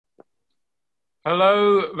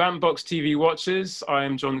Hello, Rantbox TV watchers. I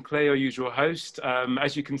am John Clay, your usual host.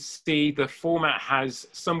 As you can see, the format has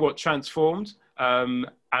somewhat transformed, and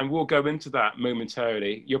we'll go into that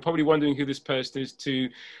momentarily. You're probably wondering who this person is to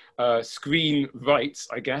screen right,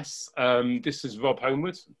 I guess. This is Rob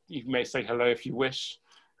Homewood. You may say hello if you wish.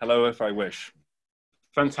 Hello, if I wish.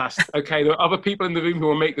 Fantastic. Okay, there are other people in the room who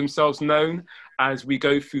will make themselves known as we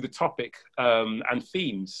go through the topic and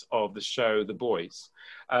themes of the show, The Boys.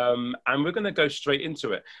 And we're going to go straight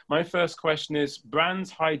into it. My first question is,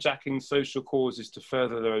 brands hijacking social causes to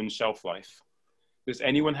further their own shelf life. Does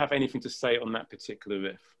anyone have anything to say on that particular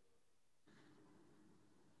riff?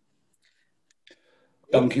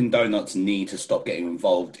 Dunkin' Donuts need to stop getting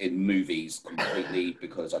involved in movies completely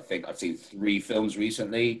because I think I've seen 3 films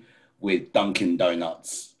recently with Dunkin'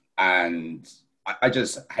 Donuts, and I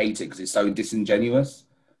just hate it because it's so disingenuous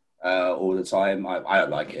all the time. I don't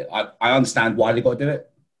like it. I understand why they got to do it,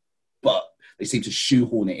 but they seem to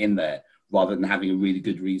shoehorn it in there rather than having a really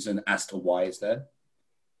good reason as to why it's there.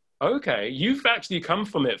 Okay, you've actually come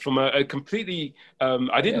from it from a completely.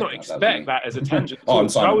 I did not expect that as a tangent. I'm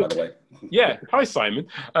Simon, by the way. Yeah, hi Simon.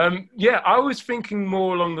 I was thinking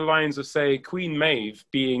more along the lines of, say, Queen Maeve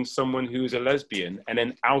being someone who is a lesbian and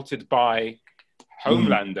then outed by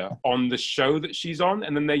Homelander on the show that she's on,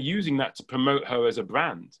 and then they're using that to promote her as a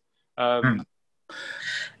brand. Oh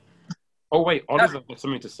wait, Oliver has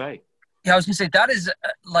something to say. Yeah, I was going to say that is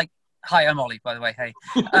hi, I'm Ollie, by the way. Hey.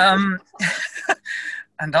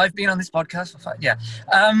 And I've been on this podcast for 5. Yeah.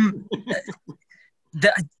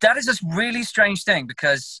 That is a really strange thing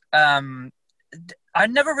because I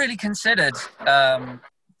never really considered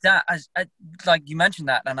that as like you mentioned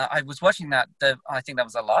that, and I was watching that. I think that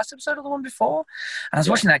was the last episode of the one before, and I was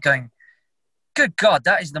watching that going, good God,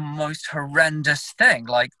 that is the most horrendous thing.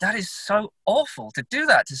 Like, that is so awful to do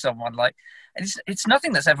that to someone. Like, it's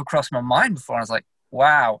nothing that's ever crossed my mind before. And I was like,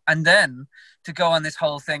 wow. And then to go on this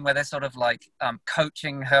whole thing where they're sort of like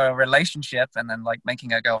coaching her relationship and then like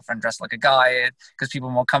making her girlfriend dress like a guy because people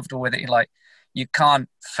are more comfortable with it. Like, you can't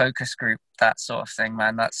focus group that sort of thing,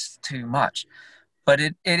 man. That's too much. But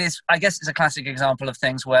it is, I guess it's a classic example of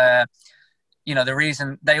things where, you know, the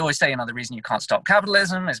reason they always say, the reason you can't stop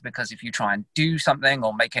capitalism is because if you try and do something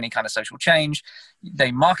or make any kind of social change,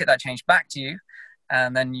 they market that change back to you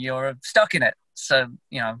and then you're stuck in it. So,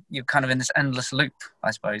 you're kind of in this endless loop,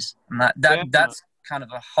 I suppose. And that's kind of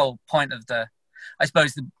a whole point of the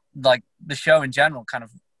show in general kind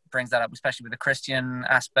of brings that up, especially with the Christian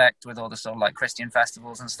aspect, with all the sort of like Christian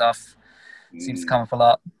festivals and stuff. Seems to come up a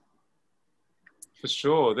lot. For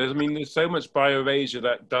sure. There's so much bioerasure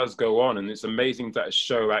that does go on, and it's amazing that a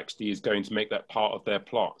show actually is going to make that part of their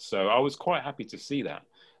plot. So I was quite happy to see that.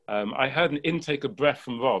 I heard an intake of breath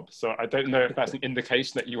from Rob, so I don't know if that's an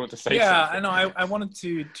indication that you want to say something. Yeah, I know. I wanted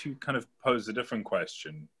to kind of pose a different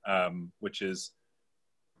question, which is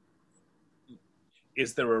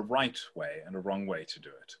there a right way and a wrong way to do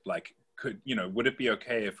it? Like, would it be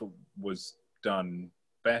okay if it was done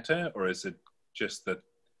better, or is it just that,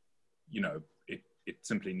 it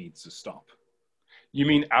simply needs to stop? You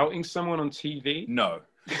mean outing someone on TV? No.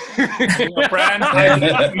 Brand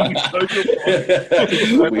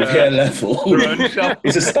we've hit a level.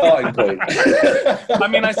 It's a starting point.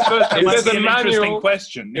 I suppose that must be an interesting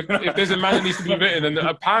question. If there's a man that needs to be written, and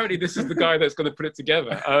apparently this is the guy that's going to put it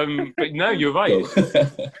together. But no, you're right.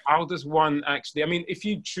 How does one actually? If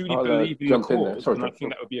you truly believe in the cause, then I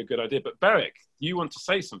think that would be a good idea. But Beric, you want to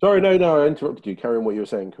say something? Sorry, no, I interrupted you. Carry on what you were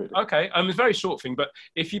saying quickly. Okay, it's a very short thing, but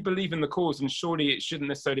if you believe in the cause, then surely it shouldn't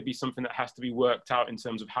necessarily be something that has to be worked out in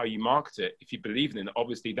terms of how you market it. If you believe in it,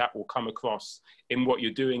 obviously that will come across in what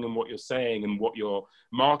you're doing and what you're saying and what you're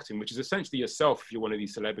marketing, which is essentially yourself if you're one of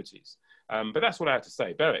these celebrities. But that's what I have to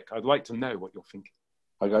say. Beric, I'd like to know what you're thinking.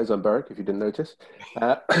 Hi guys, I'm Beric, if you didn't notice.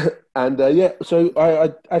 So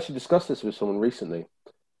I actually discussed this with someone recently.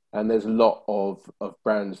 And there's a lot of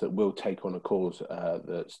brands that will take on a cause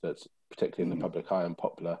that's particularly in the public eye and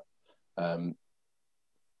popular. And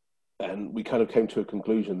we kind of came to a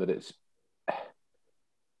conclusion that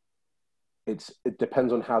it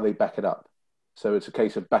depends on how they back it up. So it's a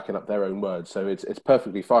case of backing up their own words. So it's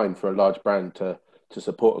perfectly fine for a large brand to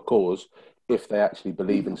support a cause if they actually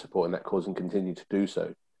believe in supporting that cause and continue to do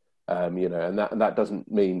so. And that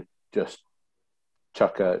doesn't mean just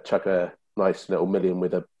chuck a nice little million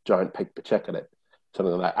with a giant paper check on it,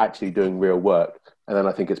 something like that, actually doing real work. And then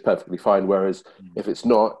I think it's perfectly fine. Whereas if it's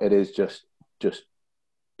not, it is just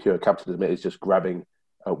pure capitalism. It is just grabbing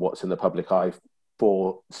what's in the public eye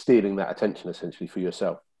for stealing that attention essentially for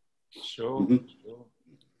yourself. Sure.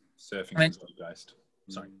 Surfing the zeitgeist.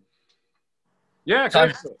 Sorry. Yeah, go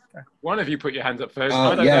Time. for it. One of you put your hands up first.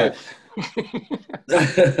 Oh, I don't yeah.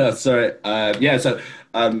 know. Sorry. Yeah, so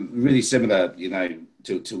really similar,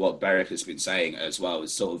 to what Beric has been saying as well.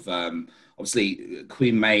 It's sort of obviously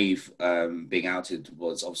Queen Maeve being outed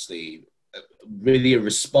was obviously really a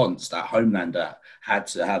response that Homelander had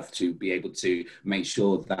to have to be able to make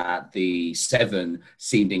sure that the Seven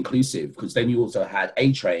seemed inclusive. Because then you also had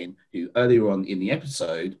A-Train, who earlier on in the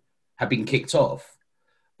episode had been kicked off.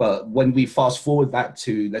 But when we fast forward that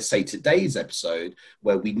to, let's say, today's episode,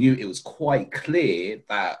 where we knew it was quite clear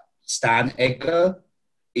that Stan Edgar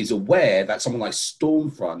is aware that someone like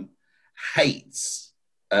Stormfront hates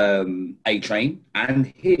A-Train and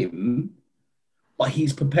him, but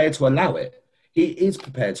he's prepared to allow it. He is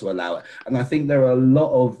prepared to allow it. And I think there are a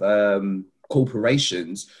lot of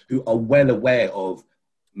corporations who are well aware of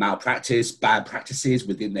malpractice, bad practices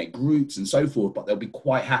within their groups and so forth, but they'll be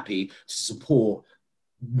quite happy to support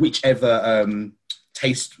whichever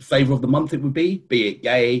taste flavor of the month it would be it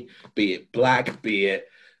gay, be it black, be it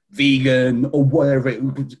vegan, or whatever.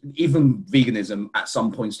 Even veganism at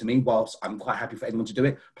some points to me, whilst I'm quite happy for anyone to do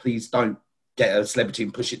it, please don't get a celebrity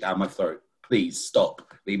and push it down my throat. Please stop.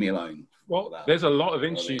 Leave me alone. Well, there's a lot of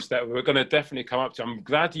issues that we're going to definitely come up to. I'm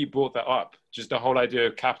glad you brought that up. Just the whole idea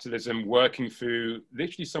of capitalism working through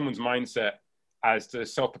literally someone's mindset as to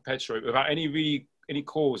self-perpetuate without any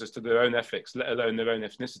cause as to their own ethics, let alone their own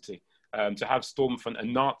ethnicity. To have Stormfront, a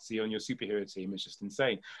Nazi, on your superhero team is just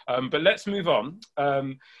insane. But let's move on.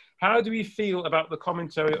 How do we feel about the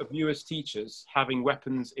commentary of you as teachers having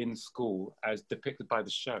weapons in school as depicted by the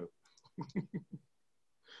show?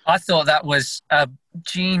 I thought that was a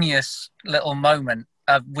genius little moment.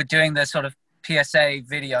 We're doing the sort of PSA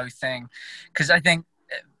video thing, because I think,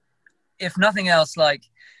 if nothing else, like,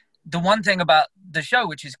 the one thing about the show,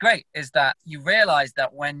 which is great, is that you realize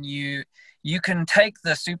that when you can take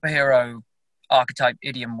the superhero archetype,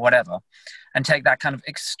 idiom, whatever, and take that kind of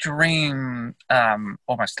extreme,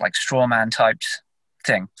 almost like straw man type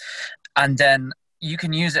thing, and then you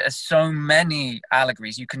can use it as so many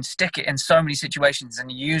allegories. You can stick it in so many situations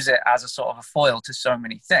and use it as a sort of a foil to so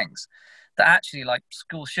many things, that actually, like,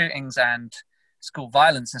 school shootings and school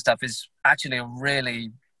violence and stuff is actually a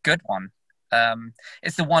really good one.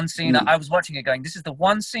 It's the one scene I was watching it going, this is the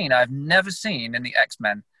one scene I've never seen in the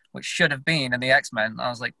X-Men, which should have been in the X-Men. I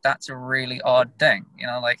was like, that's a really odd thing,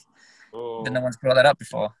 like, no one's brought that up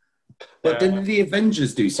before. But didn't the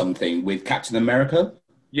Avengers do something with Captain America?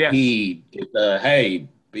 Yes. He did hey,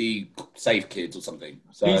 be safe, kids, or something.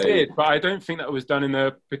 So, he did, but I don't think that was done in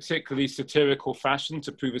a particularly satirical fashion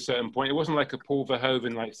to prove a certain point. It wasn't like a Paul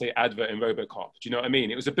Verhoeven, like, say, advert in RoboCop. Do you know what I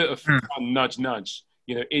mean? It was a bit of fun, nudge, nudge,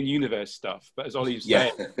 in-universe stuff. But as Ollie's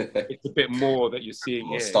saying, it's a bit more that you're seeing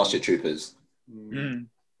here. Starship Troopers.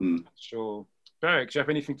 Sure. Beric, do you have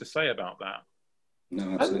anything to say about that?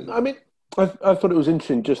 No, absolutely. I mean, I thought it was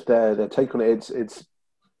interesting, just their take on it. It's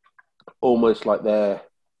almost like they're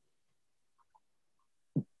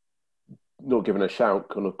not giving a shout,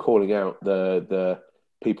 kind of calling out the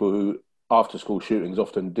people who, after school shootings,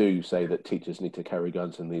 often do say that teachers need to carry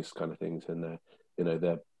guns and these kind of things, and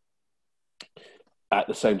they're at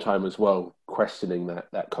the same time as well questioning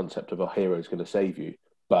that concept of a hero is going to save you,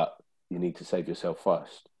 but you need to save yourself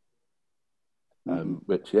first.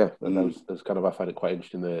 Which, that's kind of, I find it quite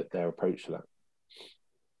interesting, their approach to that.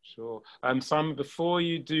 Sure. Simon, before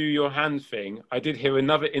you do your hand thing, I did hear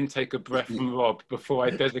another intake of breath from Rob before I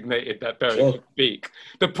designated that Beric could speak.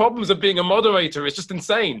 The problems of being a moderator is just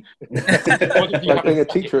insane. Like being a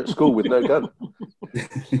teacher at school with no gun.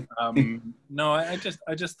 No, I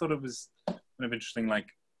just thought it was kind of interesting. Like,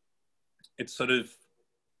 it's sort of,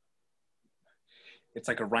 it's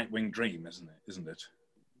like a right-wing dream, isn't it?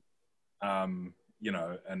 And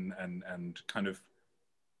kind of,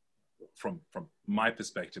 from my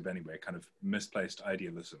perspective anyway, kind of misplaced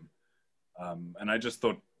idealism. And I just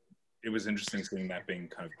thought it was interesting seeing that being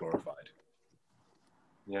kind of glorified.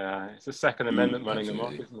 Yeah, it's the Second Amendment running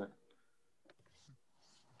amok, isn't it?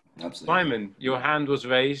 Absolutely. Simon, your hand was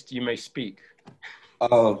raised. You may speak.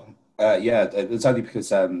 It's only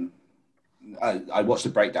because I watched the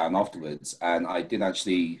breakdown afterwards, and I didn't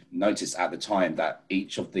actually notice at the time that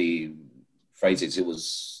each of the phrases, it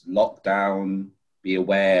was lockdown, be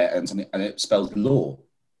aware, and something, and it spells law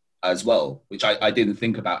as well, which I didn't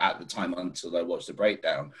think about at the time until I watched the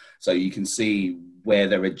breakdown. So you can see where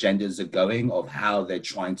their agendas are going, of how they're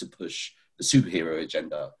trying to push the superhero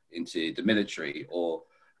agenda into the military, or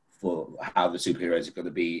for how the superheroes are going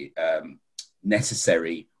to be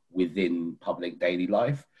necessary within public daily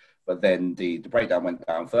life. But then the breakdown went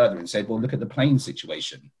down further and said, well, look at the plane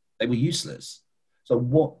situation. They were useless. So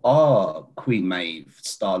what are Queen Maeve,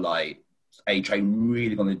 Starlight, a train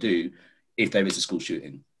really going to do if there is a school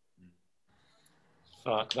shooting?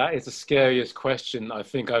 Fuck, that is the scariest question I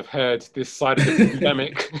think I've heard this side of the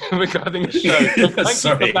pandemic regarding the show.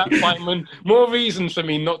 So thank you for that, Simon. More reasons for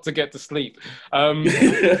me not to get to sleep.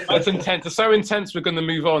 That's intense. It's so intense we're going to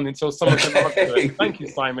move on until someone can answer it. Thank you,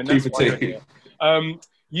 Simon. That's why you're here.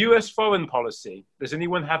 US foreign policy. Does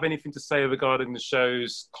anyone have anything to say regarding the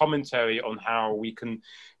show's commentary on how we can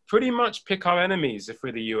pretty much pick our enemies if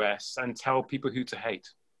we're the US and tell people who to hate?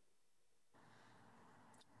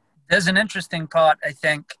 There's an interesting part, I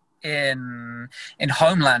think, in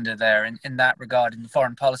Homelander there, in that regard, in the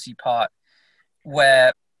foreign policy part,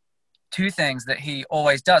 where two things that he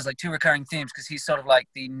always does, like two recurring themes, because he's sort of like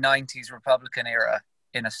the 90s Republican era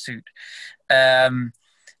in a suit.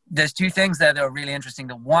 There's two things there that are really interesting.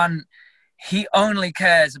 The one, he only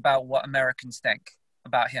cares about what Americans think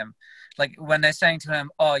about him. Like when they're saying to him,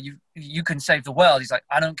 oh, you can save the world, he's like,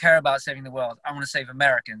 I don't care about saving the world. I want to save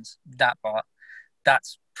Americans. That part.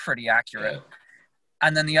 That's pretty accurate. Yeah.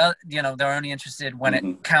 And then the other, they're only interested when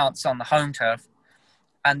it counts on the home turf.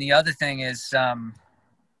 And the other thing is,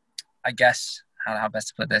 I guess, how best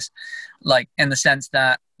to put this, like in the sense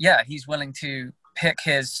that, yeah, he's willing to pick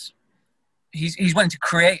he's willing to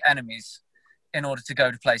create enemies in order to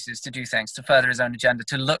go to places, to do things, to further his own agenda,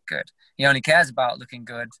 to look good. He only cares about looking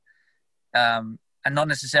good, and not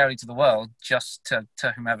necessarily to the world, just to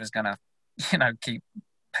whomever's going to, keep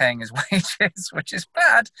paying his wages, which is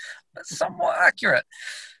bad, but somewhat accurate.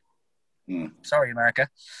 Sorry, America.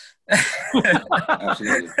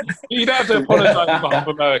 Absolutely. You don't have to apologise on behalf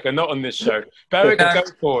of America, not on this show. America, go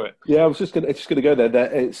for it. Yeah, I was just gonna go there.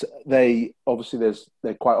 They're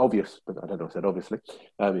quite obvious, but I don't know if I said obviously.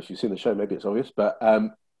 If you've seen the show, maybe it's obvious, but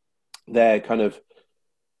they're kind of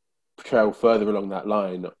trail further along that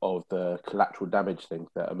line of the collateral damage thing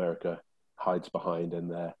that America hides behind,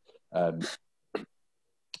 and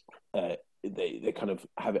they kind of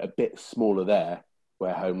have it a bit smaller there,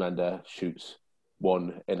 where Homelander shoots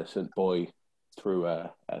one innocent boy through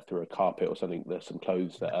a carpet or something. There's some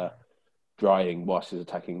clothes that are drying whilst he's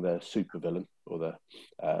attacking the supervillain or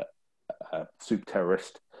the super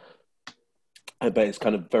terrorist. But it's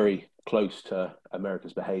kind of very close to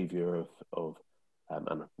America's behaviour of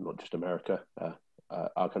and not just America,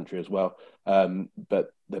 our country as well.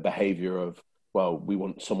 But the behaviour of, well, we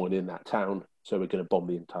want someone in that town, so we're going to bomb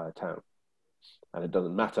the entire town. And it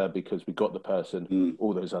doesn't matter because we got the person,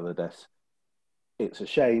 all those other deaths. It's a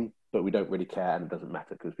shame, but we don't really care, and it doesn't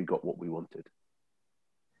matter because we got what we wanted.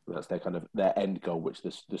 And that's their end goal, which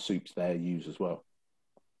the soups there use as well.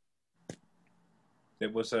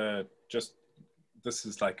 It was this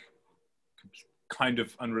is like kind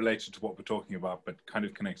of unrelated to what we're talking about, but kind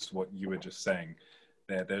of connects to what you were just saying.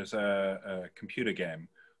 There's a computer game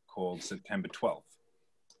called September 12th.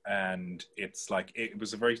 And it's like, I think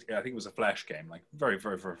it was a flash game, like very,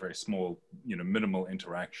 very, very, very small, minimal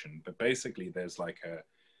interaction. But basically there's like a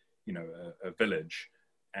village,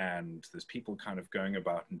 and there's people kind of going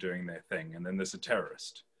about and doing their thing. And then there's a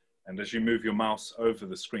terrorist. And as you move your mouse over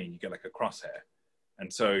the screen, you get like a crosshair.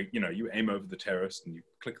 And so, you aim over the terrorist and you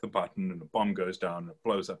click the button and a bomb goes down and it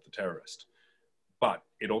blows up the terrorist. But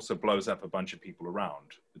it also blows up a bunch of people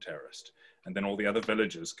around the terrorist. And then all the other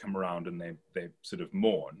villagers come around and they sort of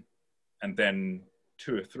mourn. And then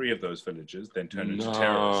 2 or 3 of those villagers then turn into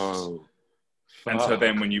terrorists. Fuck. And so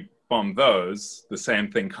then when you bomb those, the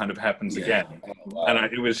same thing kind of happens again. Oh, wow.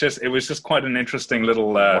 And it was just quite an interesting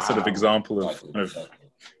little sort of example of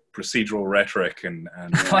procedural rhetoric and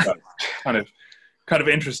kind of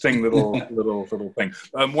interesting little thing.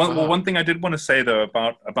 One thing I did want to say though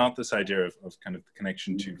about this idea of kind of the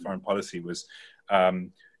connection to foreign policy was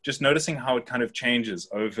just noticing how it kind of changes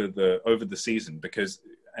over the season, because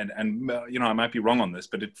and I might be wrong on this,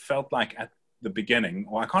 but it felt like at the beginning,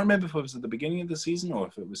 or I can't remember if it was at the beginning of the season or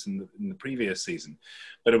if it was in the previous season,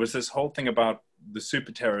 but it was this whole thing about the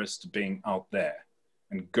super terrorists being out there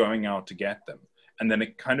and going out to get them. And then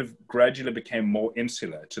it kind of gradually became more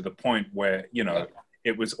insular to the point where,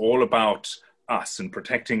 it was all about us and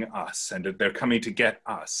protecting us, and they're coming to get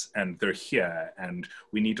us, and they're here, and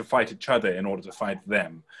we need to fight each other in order to fight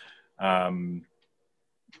them.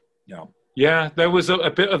 Yeah, there was a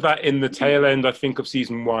bit of that in the tail end, I think, of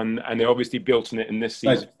season 1, and they obviously built on it in this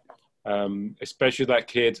season. Especially that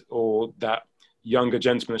kid, or that younger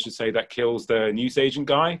gentleman, I should say, that kills the newsagent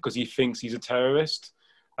guy because he thinks he's a terrorist.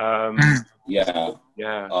 Yeah.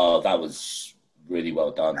 Oh, that was really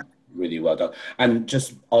well done. Really well done. And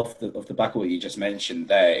just off the back of what you just mentioned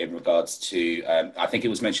there in regards to, I think it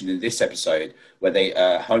was mentioned in this episode where they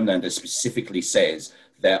Homelander specifically says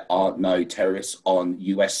there are no terrorists on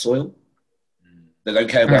US soil. They don't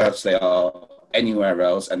care where else they are, anywhere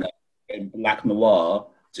else, and they're in Black Noir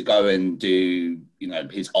to go and do, you know,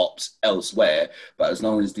 his ops elsewhere. But as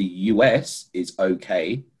long as the US is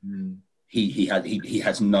okay, he's not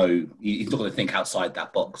going to think outside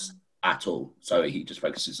that box at all. So he just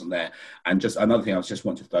focuses on there. And just another thing I just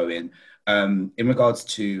want to throw in regards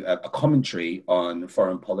to a commentary on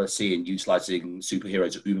foreign policy and utilizing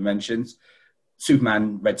superheroes that Uber mentions,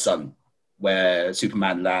 Superman Red Son, where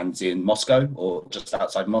Superman lands in Moscow or just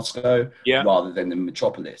outside Moscow rather than in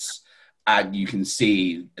Metropolis. And you can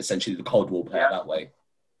see essentially the Cold War play out that way.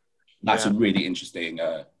 That's a really interesting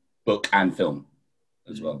book and film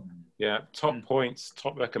as well. Yeah, top points,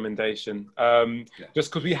 top recommendation.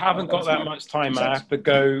 Just because we haven't got that much time, I have to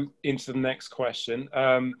go into the next question.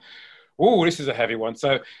 This is a heavy one.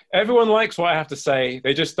 So everyone likes what I have to say.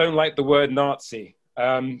 They just don't like the word Nazi.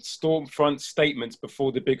 Stormfront statements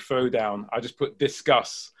before the big throwdown. I just put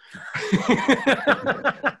discuss.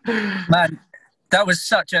 Man, that was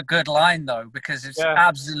such a good line, though, because it's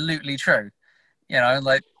absolutely true. You know,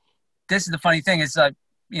 like, this is the funny thing. It's like,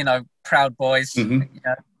 you know, Proud Boys, you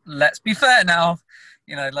know, let's be fair now.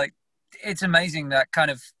 You know, like, it's amazing that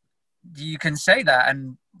kind of you can say that.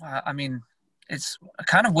 And, I mean, it's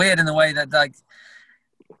kind of weird in the way that, like,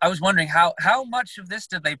 I was wondering how much of this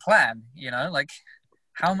did they plan? You know, like,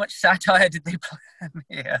 how much satire did they plan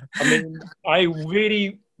here? I mean, I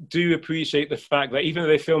really do appreciate the fact that even though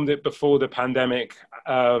they filmed it before the pandemic,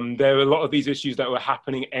 there were a lot of these issues that were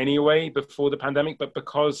happening anyway before the pandemic, but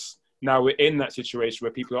because now we're in that situation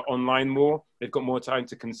where people are online more, they've got more time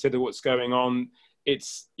to consider what's going on.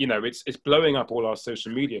 It's, you know, it's blowing up all our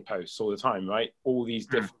social media posts all the time, right? All these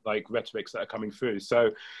different like rhetorics that are coming through.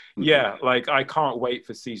 So yeah, like I can't wait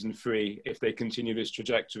for season 3 if they continue this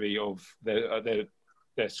trajectory of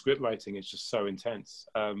their script writing is just so intense.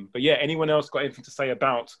 But yeah, anyone else got anything to say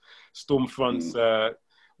about Stormfront's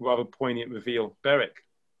rather poignant reveal? Beric?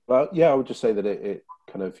 Well, yeah, I would just say that it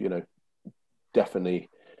kind of, you know, definitely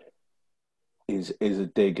is a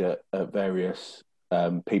dig at various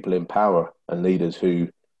people in power and leaders who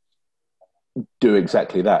do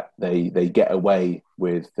exactly that. They get away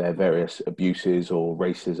with their various abuses or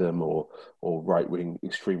racism or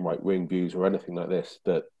extreme right wing views or anything like this,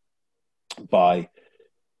 that by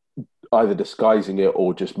either disguising it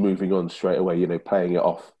or just moving on straight away, you know, playing it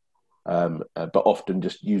off, but often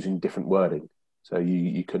just using different wording. So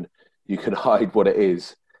you can hide what it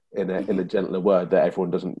is in a gentler word that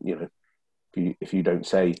everyone doesn't, you know, if you don't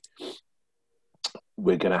say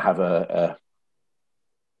we're going to have a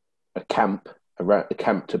camp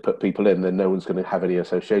to put people in, then no one's going to have any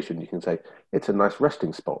association. You can say it's a nice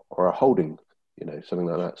resting spot or a holding, you know, something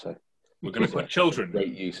like that. So we're going to put children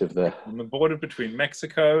great use of on the border between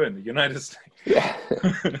Mexico and the United States. Yeah.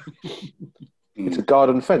 It's a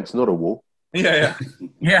garden fence, not a wall. Yeah.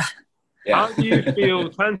 How do you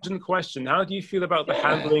feel, tangent question, how do you feel about the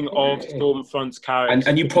handling of Stormfront's character?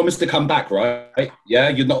 And you promised to come back, right? Yeah,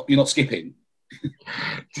 you're not skipping.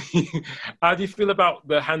 How do you feel about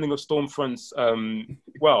the handling of Stormfront's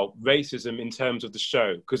racism in terms of the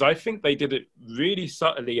show? Because I think they did it really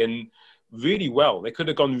subtly and really well. They could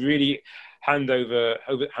have gone really hand over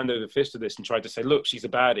fist to this and tried to say, look, she's a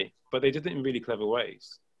baddie, but they did it in really clever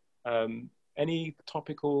ways. Any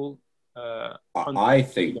topical I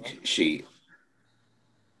think she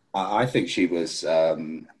was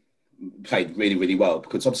played really, really well,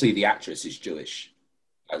 because obviously the actress is Jewish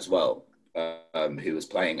as well, who was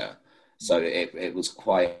playing her. So it was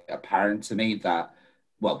quite apparent to me that,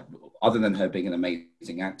 well, other than her being an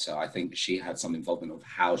amazing actor, I think she had some involvement of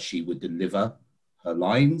how she would deliver her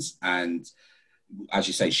lines. And as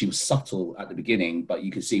you say, she was subtle at the beginning, but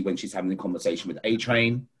you can see when she's having a conversation with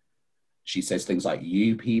A-Train, she says things like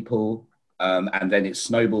 "you people," and then it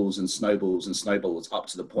snowballs and snowballs and snowballs up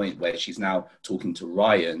to the point where she's now talking to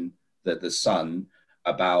Ryan, the son,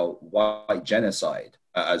 about white genocide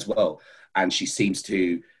as well. And she seems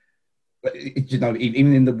to, you know,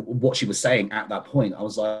 even in what she was saying at that point, I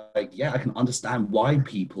was like, yeah, I can understand why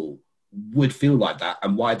people would feel like that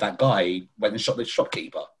and why that guy went and shot the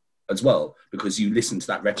shopkeeper as well, because you listened to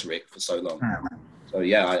that rhetoric for so long. So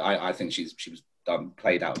yeah, I think she was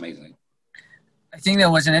played out amazingly. I think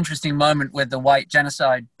there was an interesting moment with the white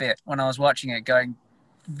genocide bit when I was watching it, going,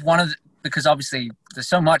 because obviously there's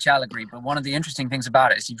so much allegory, but one of the interesting things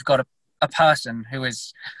about it is you've got a person who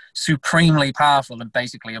is supremely powerful and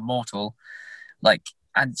basically immortal, like,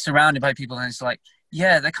 and surrounded by people, and it's like,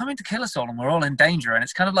 yeah, they're coming to kill us all and we're all in danger. And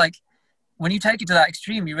it's kind of like, when you take it to that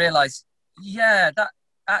extreme, you realize, yeah, that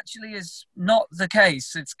actually is not the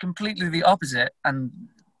case. It's completely the opposite. And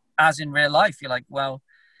as in real life, you're like, well,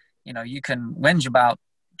 you know, you can whinge about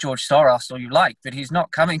George Soros all you like, but he's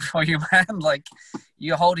not coming for you, man. Like,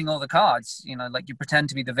 you're holding all the cards, you know, like you pretend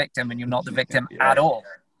to be the victim and you're not the victim at all,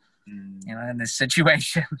 you know, in this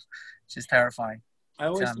situation, which is terrifying. I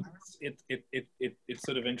always think it's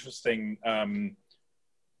sort of interesting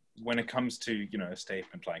when it comes to, you know, a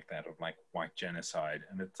statement like that of like white genocide.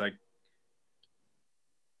 And it's like,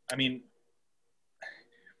 I mean,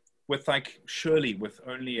 with like, surely with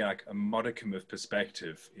only like a modicum of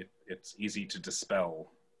perspective, it's easy to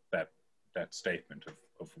dispel that statement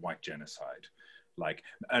of white genocide. Like,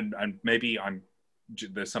 and maybe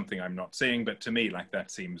there's something I'm not seeing, but to me, like,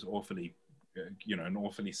 that seems awfully, you know, an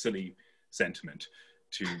awfully silly sentiment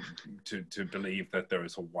to believe that there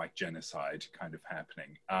is a white genocide kind of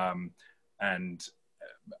happening.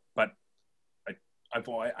 But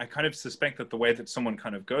I kind of suspect that the way that someone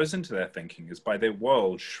kind of goes into their thinking is by their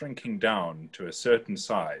world shrinking down to a certain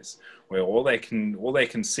size, where all they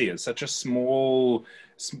can see is such a small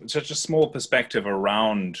perspective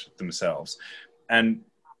around themselves. And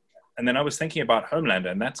then I was thinking about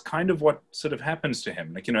Homelander, and that's kind of what sort of happens to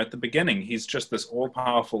him. Like, you know, at the beginning, he's just this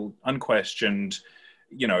all-powerful, unquestioned,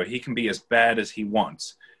 you know, he can be as bad as he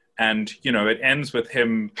wants. And, you know, it ends with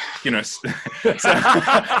him, you know,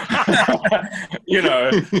 you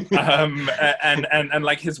know, and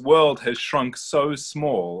like his world has shrunk so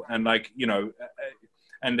small, and like, you know,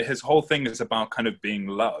 and his whole thing is about kind of being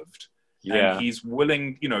loved. Yeah. And he's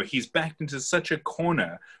willing, you know, he's backed into such a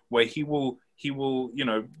corner where he will, you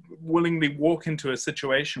know, willingly walk into a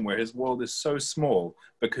situation where his world is so small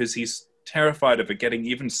because he's terrified of it getting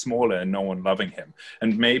even smaller and no one loving him.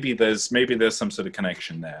 And maybe there's some sort of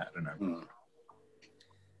connection there. I don't know.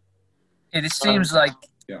 It seems like.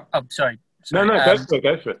 Yeah. Oh, sorry. No,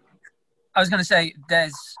 go for it. I was going to say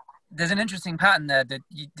there's an interesting pattern there that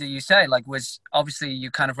you say, like, was obviously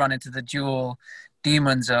you kind of run into the dual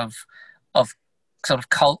demons of sort of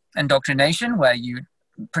cult indoctrination, where you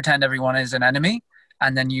pretend everyone is an enemy,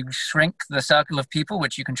 and then you shrink the circle of people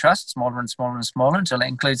which you can trust smaller and smaller and smaller until it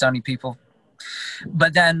includes only people.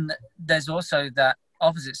 But then there's also that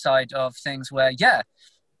opposite side of things where,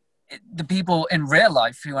 the people in real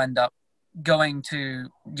life who end up going to,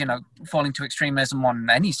 you know, falling to extremism on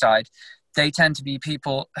any side, they tend to be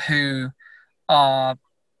people who are,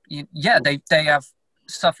 they have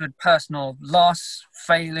suffered personal loss,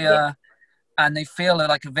 failure, and they feel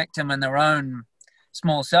like a victim in their own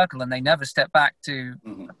small circle, and they never step back to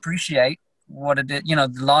appreciate what it is, you know,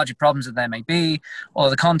 the larger problems that there may be, or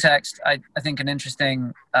the context. I think an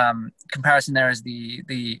interesting comparison there is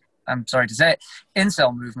the I'm sorry to say it,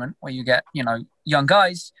 incel movement, where you get, you know, young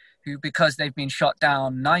guys who, because they've been shot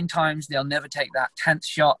down 9 times, they'll never take that 10th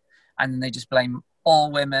shot, and then they just blame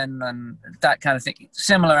all women and that kind of thing.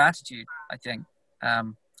 Similar attitude, I think.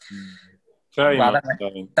 Very much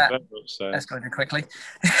that escalated quickly.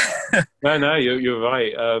 No, you're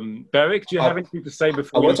right. Beric, do you have anything to say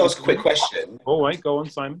before? I want to ask a quick question. All right, go on,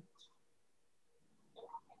 Simon.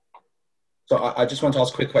 So I just want to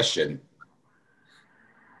ask a quick question.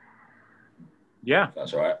 Yeah.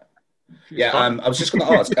 That's all right. Yeah, I was just going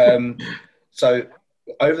to ask. So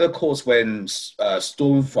over the course when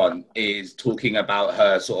Stormfront is talking about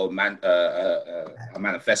her sort of her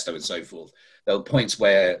manifesto and so forth, there were points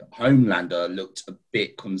where Homelander looked a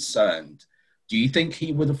bit concerned. Do you think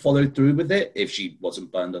he would have followed through with it if she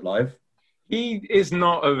wasn't burned alive? He is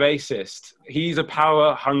not a racist. He's a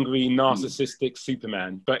power-hungry, narcissistic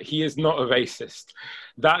Superman, but he is not a racist.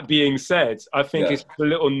 That being said, I think it's a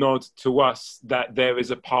little nod to us that there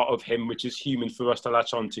is a part of him which is human for us to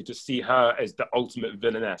latch onto, to see her as the ultimate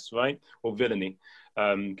villainess, right? Or villainy.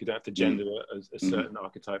 You don't have to gender a certain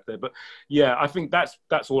archetype there. But yeah, I think that's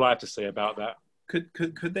all I have to say about that.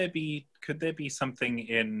 Could there be something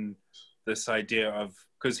in this idea of,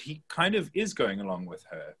 because he kind of is going along with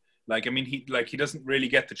her. Like, I mean, he doesn't really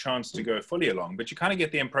get the chance to go fully along, but you kind of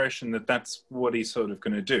get the impression that that's what he's sort of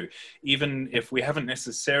going to do. Even if we haven't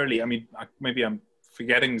necessarily, I mean, maybe I'm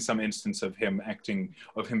forgetting some instance of him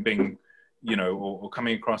being, you know, or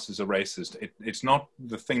coming across as a racist. It's not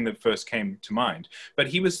the thing that first came to mind, but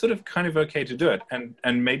he was sort of kind of okay to do it.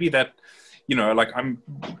 And maybe that, you know, like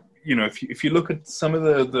you know, if you look at some of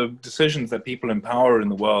the decisions that people in power in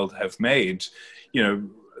the world have made, you know,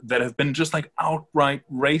 that have been just like outright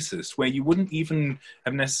racist, where you wouldn't even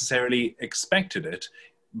have necessarily expected it.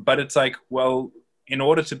 But it's like, well, in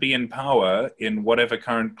order to be in power in whatever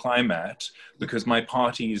current climate, because my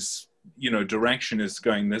party's, you know, direction is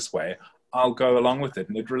going this way, I'll go along with it.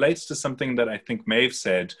 And it relates to something that I think Maeve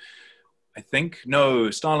said.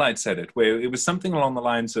 Starlight said it, where it was something along the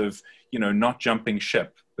lines of, you know, not jumping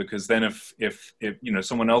ship, because then if you know,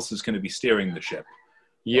 someone else is going to be steering the ship.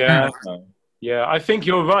 Yeah. Yeah, I think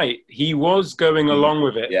you're right. He was going along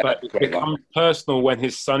with it, Yeah, but it great becomes personal when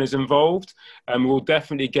his son is involved. And we'll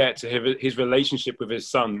definitely get to his relationship with his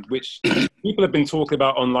son, which people have been talking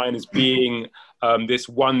about online as being this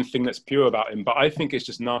one thing that's pure about him. But I think it's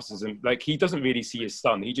just narcissism. Like, he doesn't really see his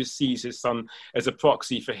son. He just sees his son as a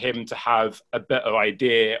proxy for him to have a better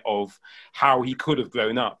idea of how he could have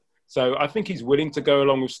grown up. So I think he's willing to go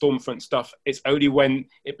along with Stormfront stuff. It's only when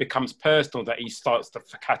it becomes personal that he starts to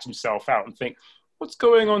catch himself out and think, what's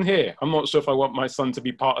going on here? I'm not sure if I want my son to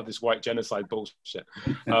be part of this white genocide bullshit.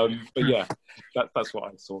 But yeah, that's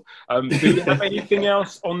what I saw. Do you have anything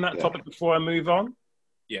else on that topic before I move on?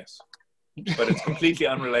 Yes. But it's completely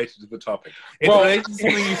unrelated to the topic. It's related to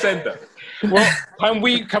something you said, though. Well, can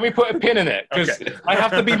we put a pin in it? Because Okay. I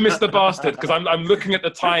have to be Mr. Bastard, because I'm looking at the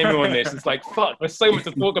time on this. It's like, fuck, there's so much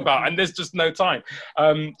to talk about, and there's just no time.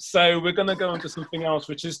 So we're going to go into something else,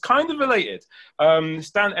 which is kind of related.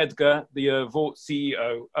 Stan Edgar, the Vault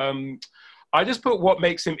CEO, I just put what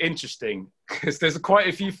makes him interesting, because there's quite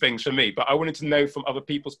a few things for me, but I wanted to know from other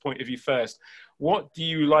people's point of view first. What do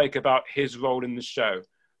you like about his role in the show?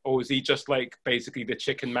 Or is he just like basically the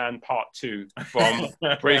Chicken Man Part 2 from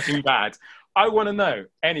Breaking Bad? I want to know.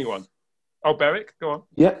 Anyone? Oh, Beric, go on.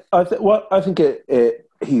 Yeah, I think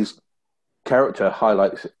his character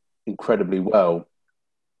highlights incredibly well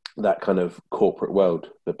that kind of corporate world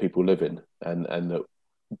that people live in and that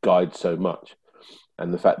guides so much,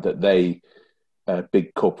 and the fact that they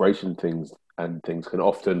big corporation things can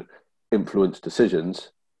often influence decisions,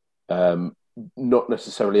 not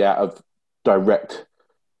necessarily out of direct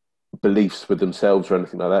beliefs with themselves or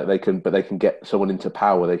anything like that. They can get someone into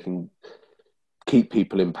power. They can keep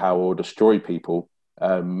people in power or destroy people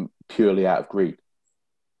purely out of greed.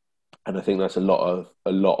 And I think that's a lot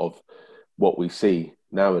of what we see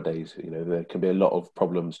nowadays. You know, there can be a lot of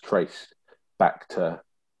problems traced back to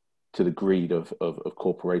the greed of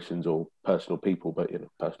corporations or personal people. But you know,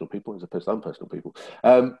 personal people as opposed to unpersonal people.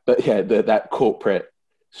 But yeah, that corporate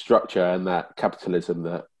structure and that capitalism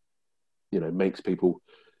that, you know, makes people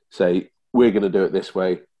say, we're going to do it this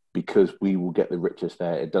way because we will get the richest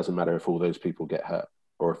there. It doesn't matter if all those people get hurt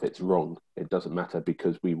or if it's wrong. It doesn't matter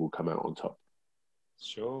because we will come out on top.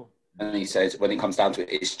 Sure. And he says, when it comes down to it,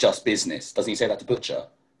 it's just business. Doesn't he say that to Butcher?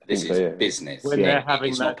 This is business. When they're having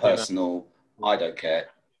it's that not personal. I don't care.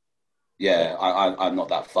 Yeah, I'm not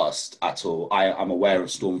that fussed at all. I'm aware of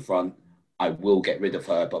Stormfront. I will get rid of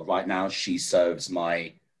her, but right now she serves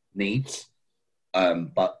my needs.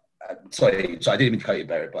 But sorry, so I didn't mean to cut you,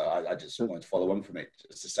 Barry, but I just wanted to follow on from it,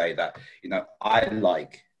 just to say that, you know, I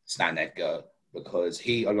like Stan Edgar because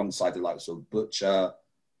he, alongside the likes of Butcher,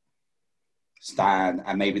 Stan,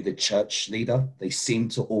 and maybe the church leader, they seem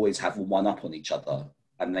to always have one up on each other.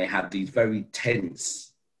 And they have these very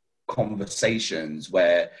tense conversations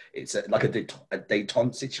where it's like a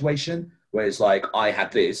détente situation, where it's like, I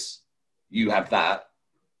have this, you have that.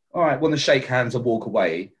 All right, want to shake hands and walk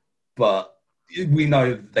away, but we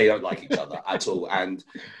know they don't like each other at all. And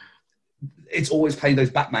it's always playing those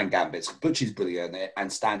Batman gambits. Butcher's brilliant at it, and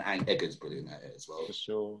Stan Edgar's brilliant at it as well. For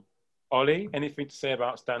sure. Ollie, anything to say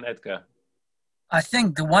about Stan Edgar? I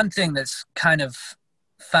think the one thing that's kind of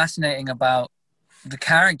fascinating about the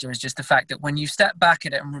character is just the fact that when you step back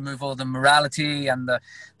at it and remove all the morality and the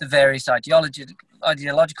various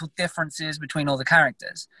ideological differences between all the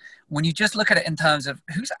characters, when you just look at it in terms of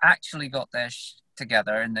who's actually got their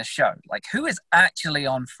together in this show, like who is actually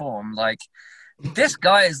on form, like this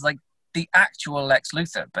guy is like the actual Lex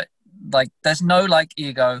Luthor, but like there's no like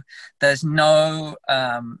ego, there's no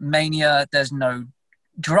mania, there's no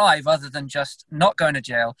drive other than just not going to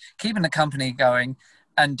jail, keeping the company going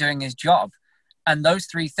and doing his job. And those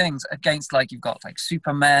three things against, like, you've got like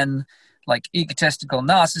Superman, like egotistical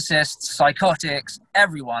narcissists, psychotics,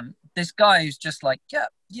 everyone. This guy is just like,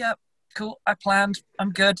 yeah, cool, I planned,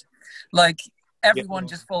 I'm good. Like everyone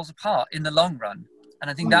just falls apart in the long run. And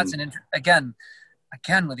I think that's again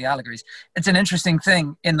with the allegories, it's an interesting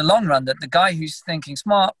thing in the long run that the guy who's thinking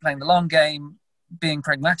smart, playing the long game, being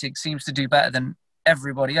pragmatic, seems to do better than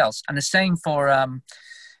everybody else. And the same for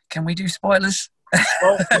can we do spoilers?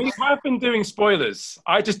 Well, we have been doing spoilers.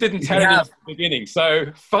 I just didn't tell you at the beginning, so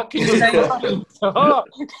fucking the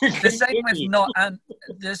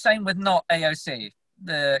same with not AOC,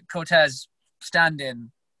 the Cortez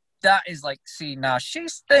stand-in. That is like, see, now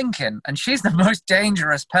she's thinking, and she's the most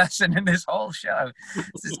dangerous person in this whole show.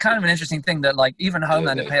 It's kind of an interesting thing that, like, even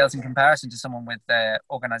Homelander pales in comparison to someone with their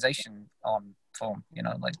organization on form, you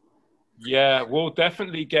know, like. Yeah, we'll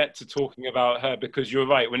definitely get to talking about her, because you're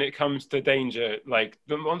right. When it comes to danger, like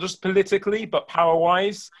not just politically, but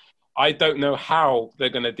power-wise, I don't know how they're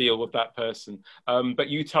going to deal with that person. But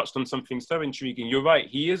you touched on something so intriguing. You're right.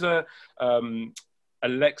 He is a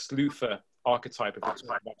Lex Luthor archetype if it's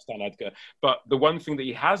about Stan Edgar. But the one thing that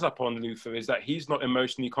he has up on Luthor is that he's not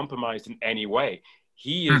emotionally compromised in any way.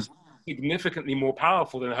 He is significantly more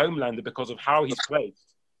powerful than Homelander because of how he's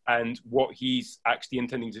placed and what he's actually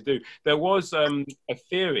intending to do. There was a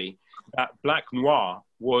theory that Black Noir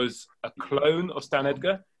was a clone of Stan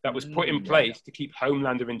Edgar that was put in place to keep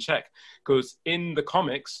Homelander in check. Because in the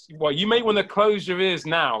comics, well, you may want to close your ears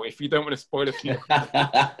now if you don't want to spoil a few.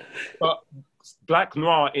 But Black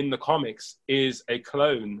Noir in the comics is a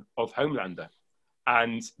clone of Homelander.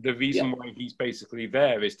 And the reason why he's basically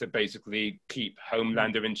there is to basically keep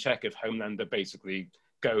Homelander in check if Homelander basically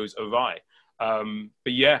goes awry.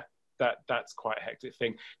 But yeah, that's quite a hectic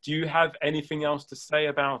thing. Do you have anything else to say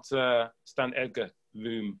about Stan Edgar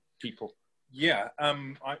Room people? Yeah.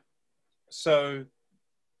 So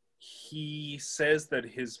he says that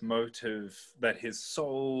his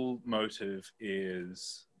sole motive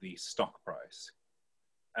is the stock price.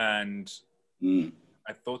 And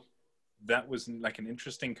I thought that was like an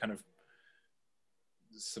interesting kind of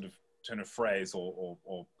sort of turn of phrase or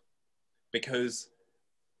because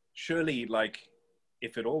surely, like,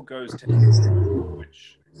 if it all goes to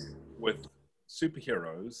which with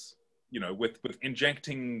superheroes, you know, with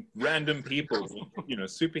injecting random people, you know,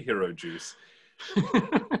 superhero juice,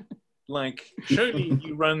 like, surely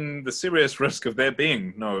you run the serious risk of there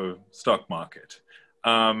being no stock market.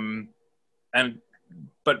 But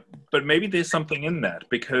maybe there's something in that,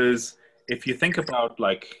 because if you think about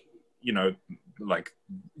the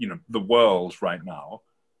world right now,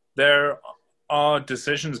 there are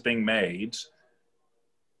decisions being made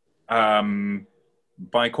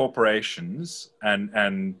by corporations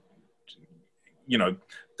and you know,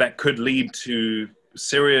 that could lead to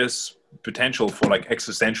serious potential for like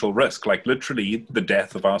existential risk, like literally the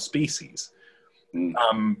death of our species.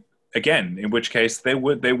 Again, in which case there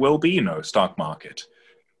will be no stock market.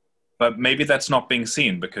 But maybe that's not being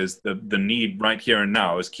seen because the need right here and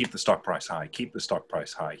now is keep the stock price high, keep the stock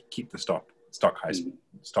price high, keep the stock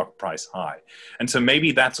price high. And so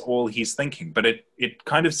maybe that's all he's thinking. But it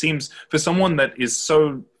kind of seems, for someone that is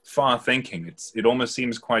so far thinking, it almost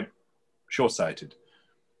seems quite short-sighted.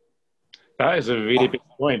 That is a really big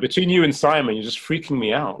point. Between you and Simon, you're just freaking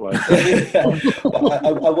me out. Like,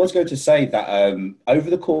 I was going to say that over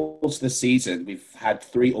the course of the season, we've had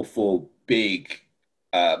 3 or 4 big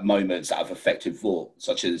moments that have affected Vought,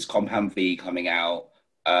 such as Compound V coming out,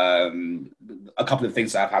 a couple of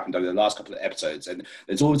things that have happened over the last couple of episodes. And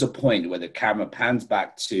there's always a point where the camera pans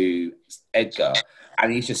back to Edgar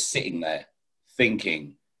and he's just sitting there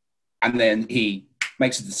thinking. And then he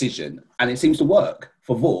makes a decision and it seems to work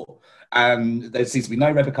for Vought. There seems to be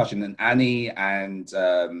no repercussion, and Annie and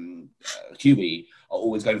Huey are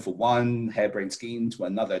always going for one harebrained scheme to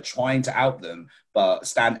another, trying to out them. But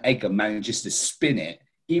Stan Edgar manages to spin it,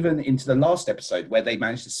 even into the last episode where they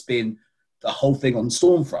managed to spin the whole thing on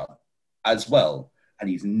Stormfront as well. And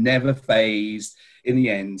he's never phased. In the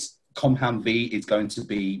end, Compound V is going to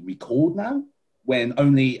be recalled now, when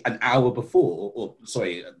only an hour before,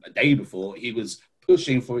 a day before, he was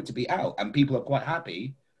pushing for it to be out, and people are quite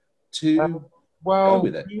happy to go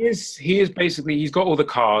with it. He is basically, he's got all the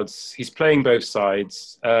cards. He's playing both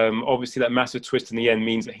sides. Obviously, that massive twist in the end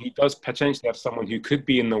means that he does potentially have someone who could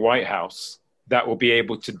be in the White House that will be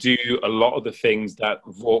able to do a lot of the things that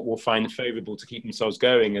Vought will find favorable to keep themselves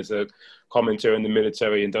going as a commentator in the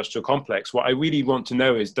military-industrial complex. What I really want to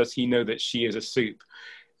know is, does he know that she is a soup?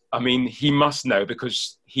 I mean, he must know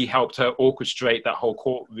because he helped her orchestrate that whole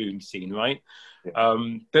courtroom scene, right? Yeah.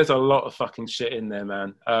 There's a lot of fucking shit in there,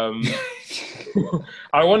 man.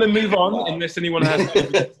 I want to move on unless anyone has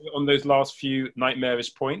on those last few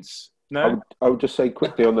nightmarish points. No? I would just say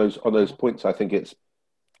quickly on those points, I think it's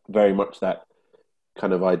very much that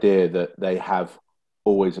kind of idea that they have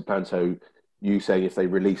always a plan. So you saying if they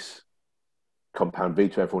release Compound V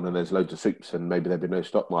to everyone and there's loads of soups and maybe there'd be no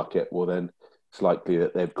stock market, well then it's likely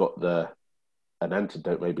that they've got an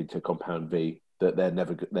antidote maybe to Compound V that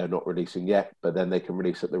they're not releasing yet, but then they can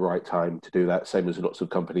release at the right time to do that. Same as lots of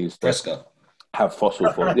companies that Fresca have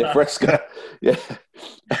fossil fuels. Yeah, Fresca. Yeah.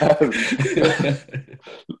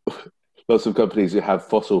 Lots of companies who have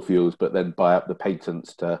fossil fuels, but then buy up the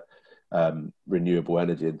patents to renewable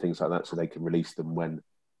energy and things like that, so they can release them when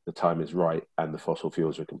the time is right and the fossil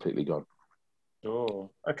fuels are completely gone. Sure.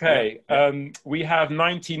 Okay. We have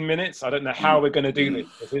 19 minutes. I don't know how we're going to do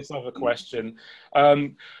this. Here's another question.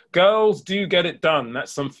 Girls do get it done.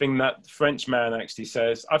 That's something that the French man actually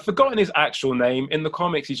says. I've forgotten his actual name. In the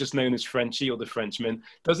comics, he's just known as Frenchie or the Frenchman.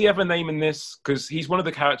 Does he have a name in this? Because he's one of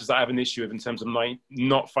the characters that I have an issue with in terms of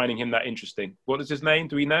not finding him that interesting. What is his name?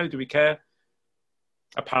 Do we know? Do we care?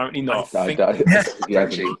 Apparently not. I Frenchie.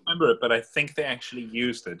 don't remember it, but I think they actually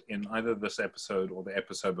used it in either this episode or the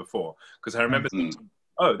episode before. Because I remember thinking,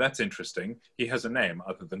 oh, that's interesting. He has a name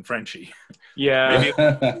other than Frenchie. Yeah.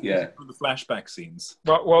 Maybe Yeah. from the flashback scenes.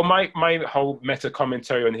 Well, my whole meta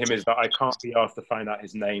commentary on him is that I can't be asked to find out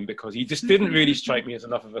his name because he just didn't really strike me as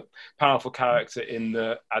enough of a powerful character in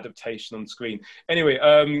the adaptation on screen. Anyway,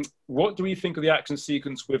 what do we think of the action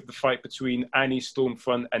sequence with the fight between Annie,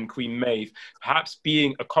 Stormfront, and Queen Maeve? Perhaps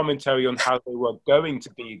being a commentary on how they were going to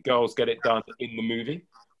be Girls Get It Done in the movie.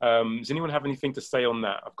 Does anyone have anything to say on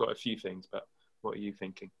that? I've got a few things, but what are you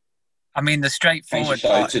thinking? I mean, the straightforward Change the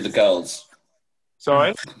show part. to the girls.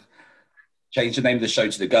 Sorry? Change the name of the show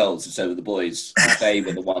to the girls instead of the boys. They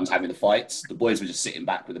were the ones having the fights. The boys were just sitting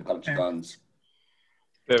back with a bunch of guns,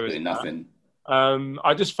 There is doing nothing.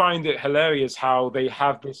 I just find it hilarious how they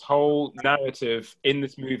have this whole narrative in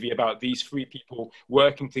this movie about these three people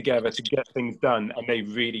working together to get things done, and they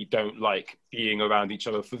really don't like being around each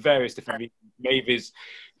other for various different reasons. Maeve is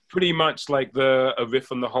pretty much like a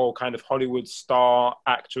riff on the whole kind of Hollywood star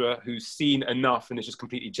actor who's seen enough and is just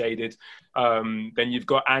completely jaded. Then you've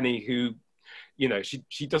got Annie who, you know,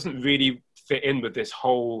 she doesn't really fit in with this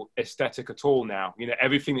whole aesthetic at all now. You know,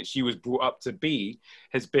 everything that she was brought up to be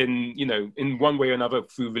has been, you know, in one way or another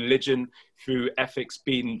through religion, through ethics,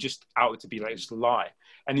 been just out to be like just a lie.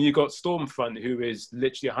 And then you've got Stormfront, who is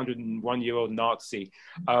literally a 101-year-old Nazi.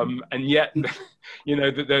 And yet, you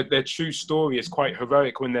know, their true story is quite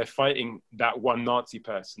heroic when they're fighting that one Nazi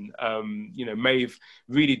person. You know, Maeve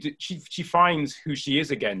really, she finds who she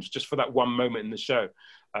is again, just for that one moment in the show.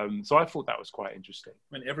 So I thought that was quite interesting.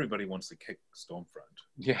 I mean, everybody wants to kick Stormfront.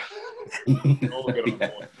 Yeah. All get on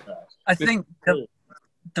board with that. I think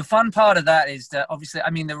the fun part of that is that obviously,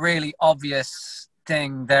 I mean, the really obvious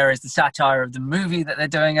thing there is the satire of the movie that they're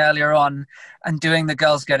doing earlier on and doing the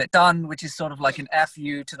Girls Get It Done, which is sort of like an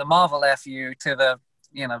FU to the Marvel FU to the,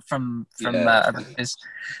 you know, from you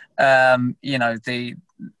know, the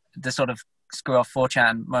sort of screw off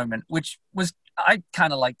 4chan moment, which was, I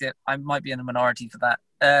kind of liked it. I might be in a minority for that.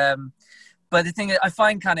 But the thing I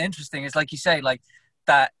find kind of interesting is, like you say, like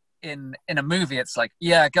that in a movie, it's like,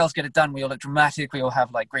 yeah, Girls Get It Done. We all look dramatic. We all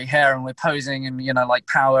have like grey hair and we're posing and, you know, like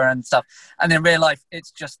power and stuff. And in real life,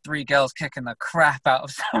 it's just three girls kicking the crap out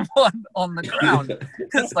of someone on the ground.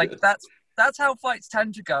 It's like, that's how fights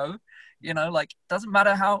tend to go. You know, like, doesn't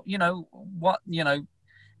matter how, you know, what, you know,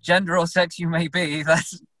 gender or sex you may be.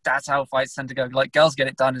 That's how fights tend to go. Like, Girls Get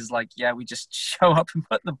It Done is like, yeah, we just show up and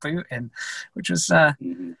put the boot in, which was, I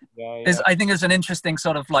think it was an interesting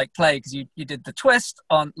sort of like play, because you did the twist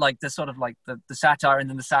on like the sort of like the satire, and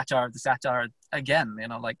then the satire of the satire again, you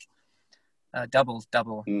know, like double,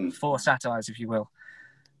 four satires, if you will.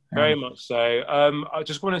 Very much so. I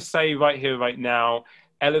just want to say right here, right now,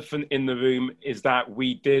 elephant in the room is that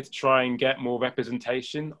we did try and get more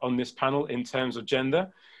representation on this panel in terms of gender,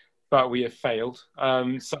 but we have failed.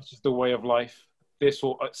 Such is the way of life. This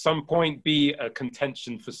will at some point be a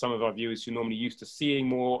contention for some of our viewers who normally used to seeing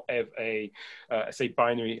more of a, say,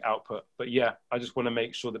 binary output. But yeah, I just want to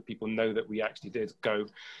make sure that people know that we actually did go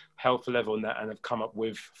hell for leather on that and have come up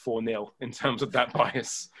with 4-0 in terms of that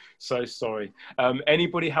bias. So sorry.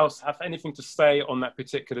 Anybody else have anything to say on that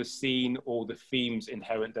particular scene or the themes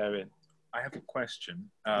inherent therein? I have a question,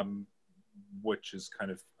 which is kind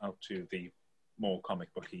of out to the more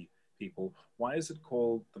comic booky people. Why is it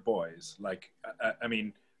called The Boys? Like, I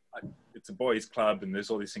mean, it's a boys club and there's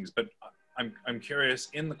all these things, but I'm curious,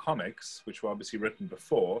 in the comics, which were obviously written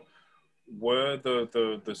before, were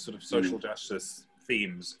the sort of social justice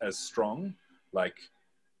themes as strong? Like,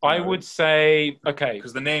 I would say, okay.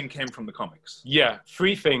 Because the name came from the comics. Yeah,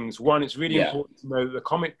 3 things. One, it's really important to know that the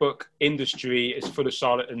comic book industry is full of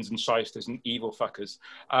charlatans and shysters and evil fuckers.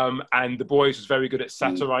 And The Boys was very good at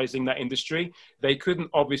satirizing that industry. They couldn't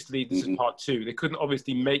obviously, this is part 2, they couldn't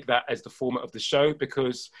obviously make that as the format of the show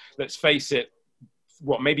because, let's face it,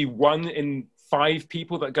 maybe 1 in 5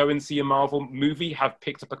 people that go and see a Marvel movie have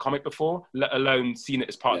picked up a comic before, let alone seen it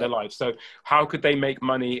as part of their life. So how could they make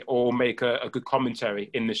money or make a good commentary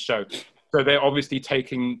in this show? So they're obviously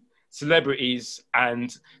taking celebrities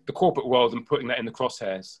and the corporate world and putting that in the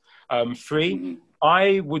crosshairs. 3,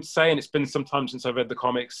 I would say, and it's been some time since I read the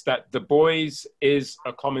comics, that The Boys is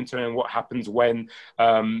a commentary on what happens when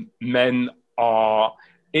men are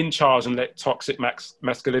in charge and let toxic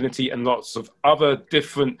masculinity and lots of other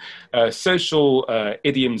different social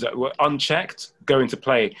idioms that were unchecked go into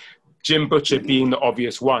play. Jim Butcher being the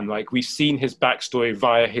obvious one. Like, we've seen his backstory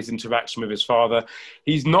via his interaction with his father.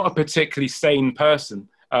 He's not a particularly sane person,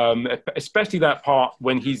 especially that part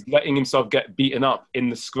when he's letting himself get beaten up in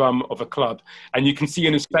the scrum of a club. And you can see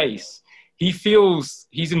in his face, he feels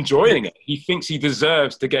he's enjoying it. He thinks he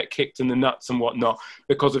deserves to get kicked in the nuts and whatnot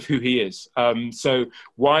because of who he is. So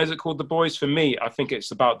why is it called The Boys? For me, I think it's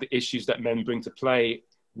about the issues that men bring to play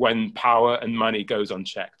when power and money goes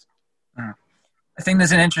unchecked. I think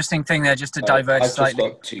there's an interesting thing there, just to diverge slightly.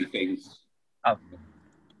 I've just got two things. Oh,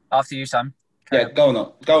 after you, Sam. Yeah, go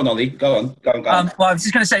on, Ollie. Go on. Well, I was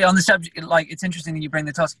just going to say on the subject, like, it's interesting that you bring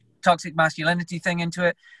the toxic masculinity thing into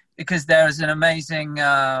it, because there's an amazing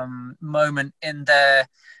moment in there,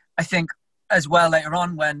 I think, as well later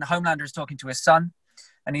on, when Homelander is talking to his son,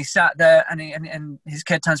 and he sat there, and his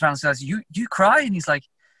kid turns around and says, "You cry?" And he's like,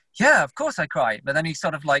 "Yeah, of course I cry." But then he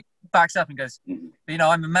sort of like backs up and goes, "You know,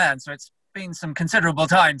 I'm a man, so it's been some considerable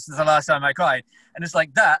time since the last time I cried." And it's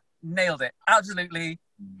like, that nailed it, absolutely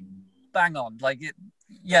bang on. Like,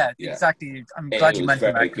 yeah, exactly. I'm glad you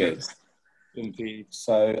mentioned that. Good. Indeed.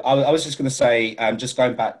 So I was just going to say, just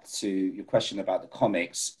going back to your question about the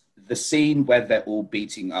comics, the scene where they're all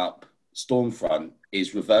beating up Stormfront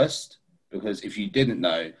is reversed, because if you didn't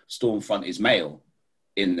know, Stormfront is male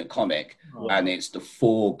in the comic, and it's the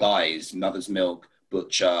four guys: Mother's Milk,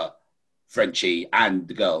 Butcher, Frenchie, and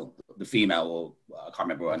the girl, the female, or I can't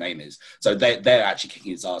remember what her name is. So they're actually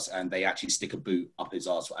kicking his ass, and they actually stick a boot up his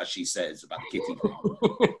ass, as she says about the kitty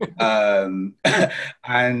thing.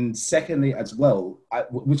 And secondly, as well,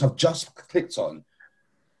 which I've just clicked on,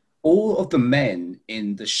 all of the men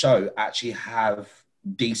in the show actually have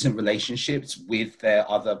decent relationships with their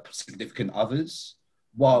other significant others,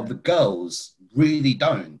 while the girls really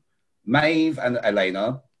don't. Maeve and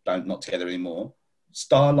Elena not together anymore.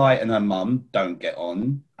 Starlight and her mum don't get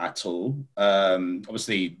on at all.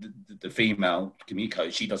 Obviously, the female, Kimiko,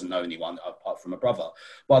 she doesn't know anyone apart from her brother.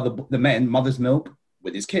 While the men, Mother's Milk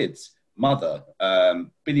with his kids, Mother,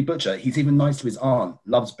 Billy Butcher, he's even nice to his aunt,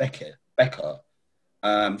 loves Becca.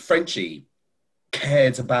 Frenchie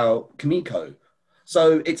cares about Kimiko.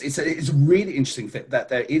 So it's a really interesting thing that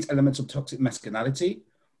there is elements of toxic masculinity,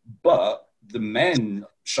 but the men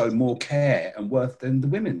show more care and worth than the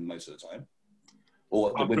women most of the time.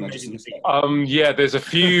 Or the women just yeah, there's a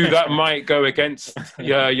few that might go against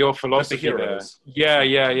your philosophy there.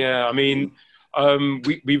 Yeah. I mean,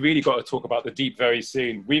 we really got to talk about the Deep very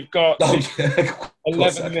soon. We've got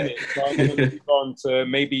 11 minutes, so I'm going to move on to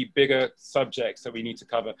maybe bigger subjects that we need to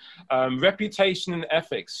cover. Reputation and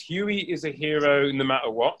ethics. Huey is a hero no matter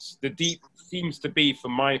what. The Deep seems to be,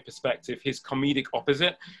 from my perspective, his comedic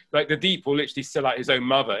opposite. Like, the Deep will literally sell out his own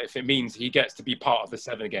mother if it means he gets to be part of the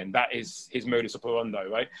Seven again. That is his modus operandi,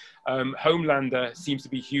 right? Homelander seems to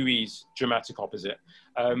be Huey's dramatic opposite.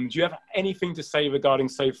 Do you have anything to say regarding,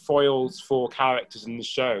 say, foils for characters in the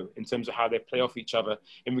show in terms of how they play off each other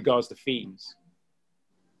in regards to themes?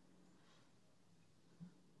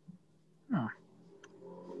 I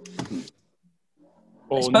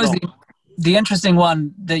suppose the interesting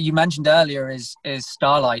one that you mentioned earlier is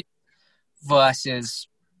Starlight versus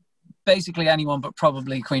basically anyone but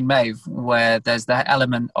probably Queen Maeve, where there's that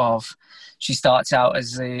element of she starts out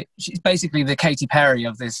as she's basically the Katy Perry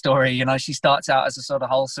of this story. You know, she starts out as a sort of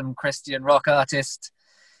wholesome Christian rock artist,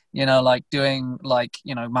 you know, like doing like,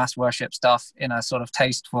 you know, mass worship stuff in a sort of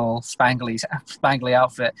tasteful spangly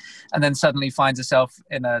outfit, and then suddenly finds herself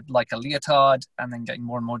in a leotard, and then getting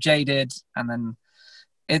more and more jaded. And then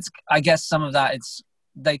I guess some of that,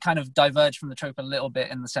 they kind of diverge from the trope a little bit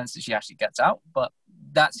in the sense that she actually gets out, but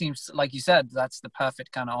that seems, like you said, that's the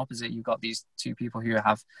perfect kind of opposite. You've got these two people who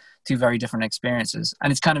have two very different experiences,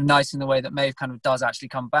 and it's kind of nice in the way that Maeve kind of does actually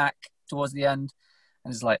come back towards the end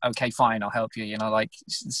and is like, okay, fine, I'll help you, you know, like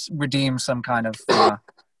redeem some kind of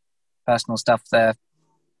personal stuff there.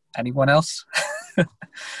 Anyone else?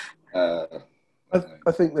 I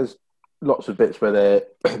think there's lots of bits where they're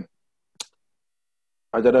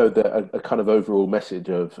I don't know, a kind of overall message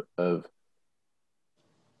of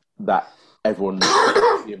that everyone,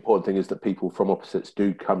 the important thing is that people from opposites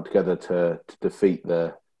do come together to defeat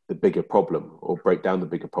the bigger problem, or break down the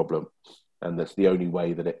bigger problem. And that's the only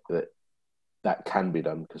way that can be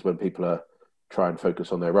done, because when people are try and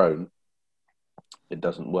focus on their own, it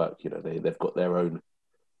doesn't work. You know, they've got their own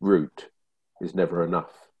route is never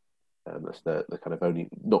enough. And that's the kind of only,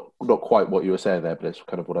 not quite what you were saying there, but it's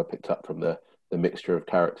kind of what I picked up from the mixture of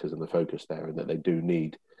characters and the focus there, and that they do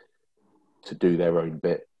need to do their own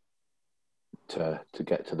bit to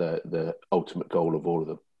get to the ultimate goal of all of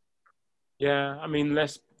them. Yeah, I mean,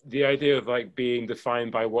 the idea of like being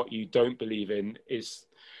defined by what you don't believe in is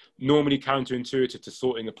normally counterintuitive to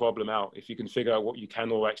sorting a problem out. If you can figure out what you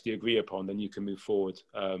can all actually agree upon, then you can move forward.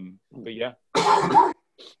 But yeah,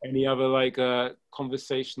 any other like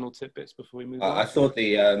conversational tidbits before we move on? I thought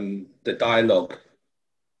the dialogue.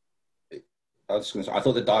 I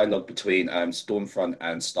thought the dialogue between Stormfront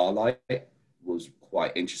and Starlight was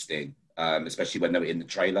quite interesting, especially when they were in the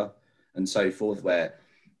trailer and so forth, where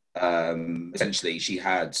essentially she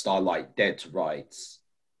had Starlight dead to rights,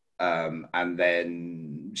 and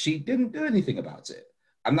then she didn't do anything about it.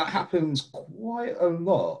 And that happens quite a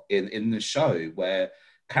lot in the show, where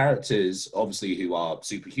characters, obviously who are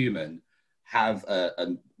superhuman, have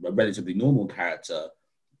a relatively normal character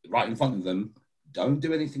right in front of them, don't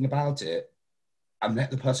do anything about it, and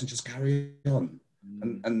let the person just carry on.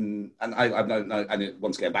 And I don't know. And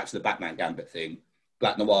once again, back to the Batman Gambit thing,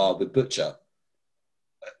 Black Noir with Butcher.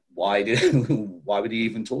 Why would he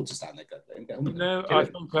even talk to Stanley? No, I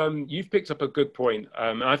think you've picked up a good point.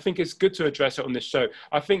 And I think it's good to address it on this show.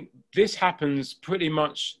 I think this happens pretty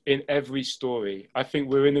much in every story. I think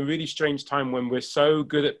we're in a really strange time when we're so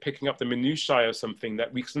good at picking up the minutiae of something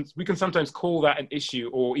that we can sometimes call that an issue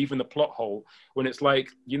or even a plot hole, when it's like,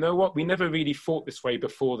 you know what, we never really thought this way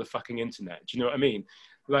before the fucking internet. Do you know what I mean?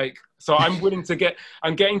 Like, so I'm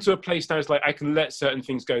getting to a place now, it's like I can let certain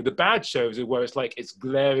things go. The bad shows are where it's like, it's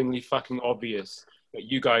glaringly fucking obvious that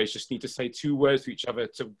you guys just need to say 2 words to each other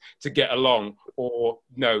to get along, or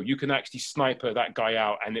no, you can actually sniper that guy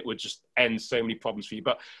out and it would just end so many problems for you.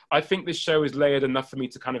 But I think this show is layered enough for me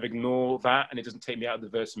to kind of ignore that, and it doesn't take me out of the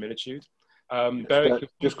verisimilitude.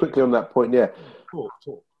 Just quickly on that point, yeah.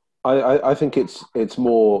 Talk. I think it's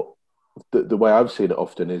more the way I've seen it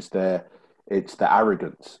often is it's the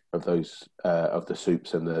arrogance of those of the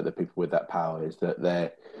Supes and the people with that power, is that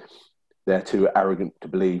they're too arrogant to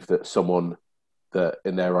believe that someone that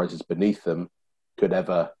in their eyes is beneath them could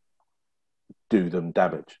ever do them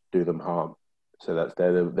damage, do them harm. So that's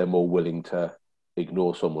they're more willing to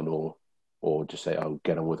ignore someone or just say, "Oh,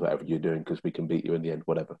 get on with whatever you're doing because we can beat you in the end.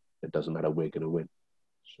 Whatever, it doesn't matter. We're going to win."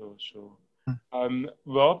 Sure.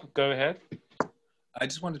 Rob, go ahead. I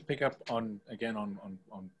just wanted to pick up on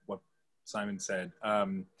what Simon said,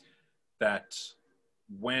 that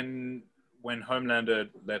when Homelander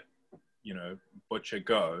let Butcher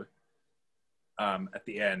go at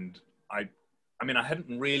the end, I mean I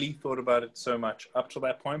hadn't really thought about it so much up to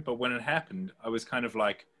that point, but when it happened, I was kind of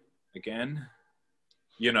like, again,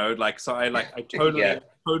 so I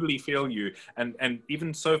totally feel you, and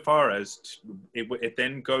even so far as it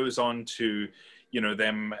then goes on to,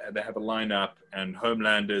 them, they have a lineup and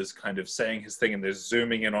Homelander's kind of saying his thing and they're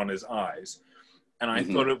zooming in on his eyes. And I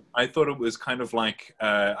thought it was kind of like,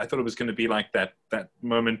 I thought it was going to be like that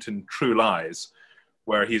moment in True Lies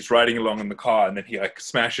where he's riding along in the car and then he like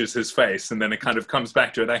smashes his face and then it kind of comes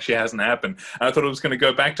back to it actually hasn't happened. And I thought it was going to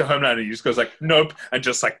go back to Homelander. He just goes like, nope, and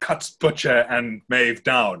just like cuts Butcher and Maeve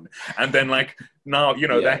down. And then like, now,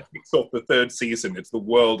 that kicks off the 3rd season. It's the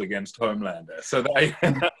world against Homelander. So I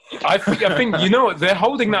think, they're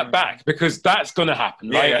holding that back because that's going to happen,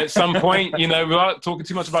 right? At some point, without talking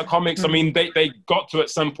too much about comics, I mean, they got to at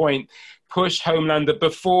some point push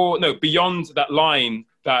Homelander beyond that line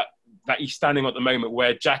that he's standing at the moment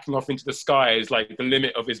where jacking off into the sky is like the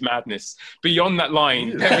limit of his madness. Beyond that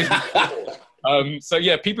line, so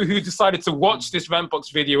yeah, people who decided to watch this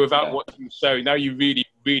Rantbox video without watching the show, now you really,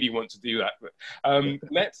 really want to do that.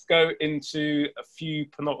 Let's go into a few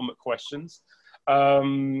penultimate questions.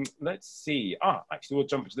 Let's see. Actually, we'll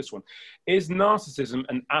jump into this one. Is narcissism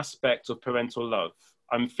an aspect of parental love?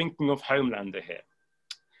 I'm thinking of Homelander here.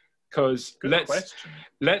 Because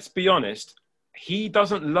let's be honest, he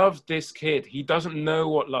doesn't love this kid. He doesn't know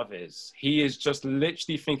what love is. He is just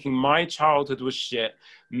literally thinking, my childhood was shit.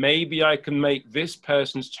 Maybe I can make this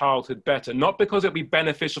person's childhood better. Not because it'll be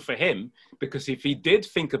beneficial for him, because if he did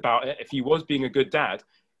think about it, if he was being a good dad,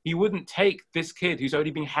 he wouldn't take this kid who's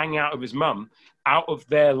only been hanging out with his mum out of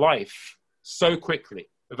their life so quickly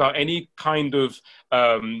without any kind of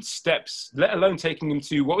steps, let alone taking him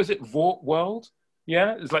to, what was it, Vought World?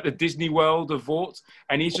 Yeah, it's like the Disney World of Vought.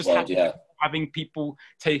 And he's just having people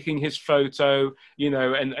taking his photo,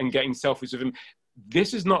 and getting selfies with him.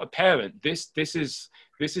 This is not a parent. This is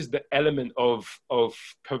the element of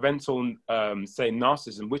parental, say,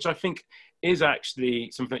 narcissism, which I think is actually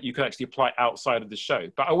something that you could actually apply outside of the show.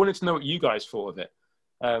 But I wanted to know what you guys thought of it.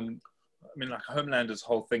 I mean, like Homelander's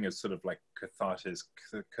whole thing is sort of like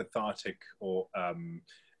cathartic or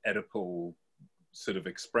Oedipal sort of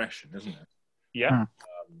expression, isn't it? Yeah.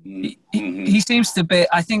 he seems to be.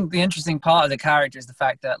 I think the interesting part of the character is the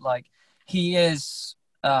fact that like he is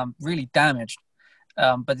really damaged.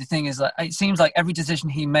 But the thing is that it seems like every decision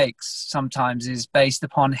he makes sometimes is based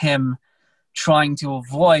upon him trying to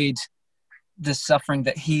avoid the suffering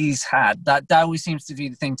that he's had. That always seems to be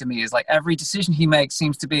the thing to me, is like every decision he makes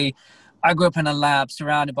seems to be, I grew up in a lab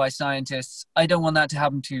surrounded by scientists. I don't want that to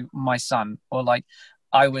happen to my son. Or like,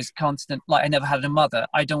 I was constant, like I never had a mother.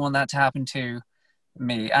 I don't want that to happen to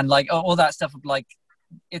me. And like all that stuff of like,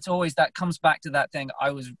 it's always that comes back to that thing.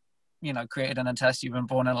 I was, created in a test tube and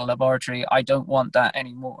born in a laboratory. I don't want that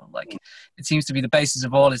anymore. Like it seems to be the basis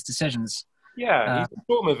of all his decisions. Yeah, he's a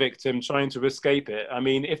trauma victim trying to escape it. I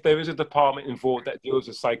mean, if there is a department involved that deals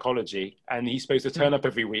with psychology and he's supposed to turn up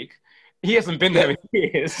every week, he hasn't been there in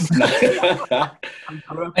years.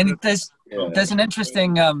 And there's an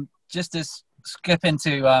interesting, just to skip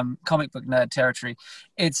into comic book nerd territory,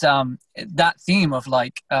 it's that theme of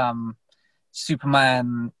like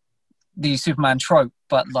Superman, the Superman trope,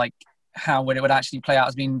 but like how it would actually play out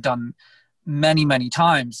has been done many, many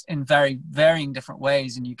times in very varying different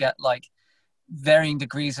ways. And you get like varying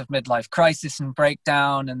degrees of midlife crisis and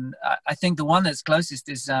breakdown. And I think the one that's closest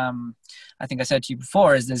is, I think I said to you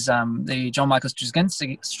before, is there's the John Michael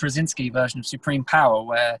Straczynski version of Supreme Power,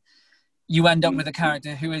 where you end up with a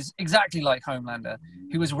character who is exactly like Homelander,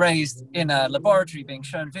 who was raised in a laboratory being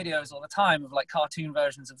shown videos all the time of like cartoon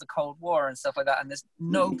versions of the Cold War and stuff like that. And there's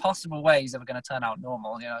no possible way he's ever going to turn out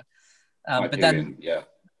normal, but then,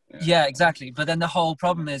 yeah, exactly. But then the whole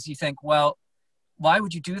problem is you think, well, why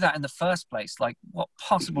would you do that in the first place? Like, what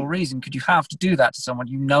possible reason could you have to do that to someone?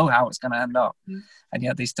 You know how it's going to end up, and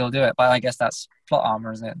yet they still do it. But I guess that's plot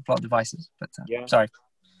armor, isn't it? Plot devices. But sorry.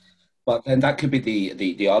 But then that could be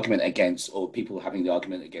the argument against, or people having the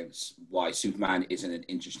argument against, why Superman isn't an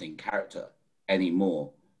interesting character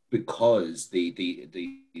anymore, because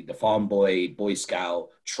the farm boy scout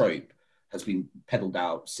trope has been peddled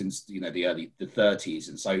out since the 30s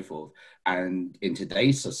and so forth. And in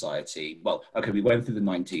today's society, well, okay, we went through the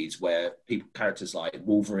 90s where characters like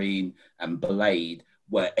Wolverine and Blade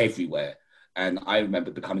were everywhere. And I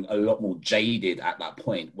remember becoming a lot more jaded at that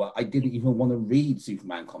point, where I didn't even want to read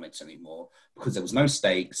Superman comics anymore because there was no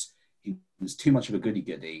stakes. He was too much of a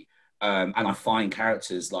goody-goody. And I find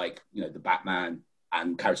characters like, the Batman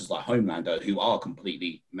and characters like Homelander, who are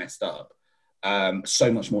completely messed up,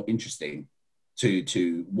 so much more interesting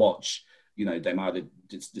to watch. They might either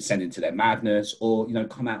descend into their madness or,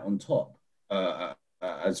 come out on top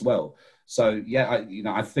as well. So, yeah,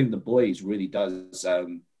 I think The Boys really does...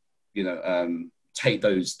 take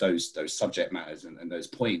those subject matters and those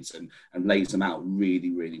points and lays them out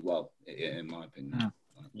really, really well, in my opinion.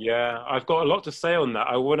 Yeah, I've got a lot to say on that.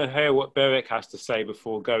 I want to hear what Beric has to say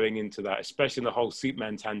before going into that, especially in the whole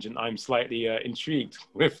Superman tangent. I'm slightly intrigued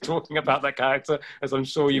with talking about that character, as I'm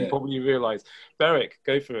sure you probably realise. Beric,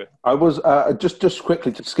 go for it. I was just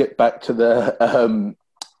quickly to skip back to the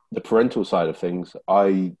parental side of things.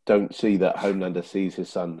 I don't see that Homelander sees his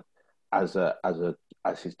son as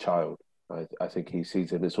his child. I think he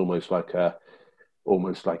sees him. It's almost like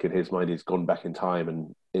in his mind he's gone back in time,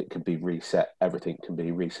 and it can be reset. Everything can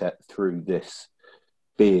be reset through this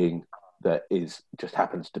being that just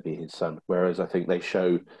happens to be his son. Whereas I think they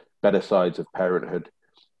show better sides of parenthood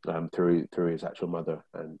through his actual mother,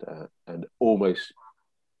 and almost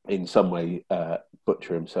in some way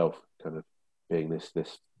Butcher himself kind of being this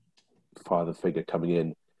father figure coming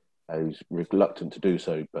in, who's reluctant to do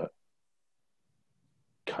so, but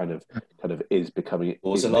kind of is becoming.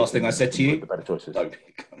 What was the last thing I said to you? The better choices.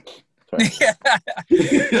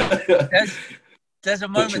 There's a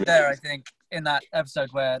moment there, I think, in that episode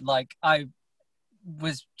where like I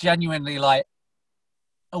was genuinely like,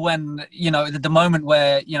 when the moment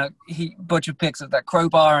where Butcher picks up that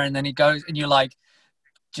crowbar and then he goes, and you're like,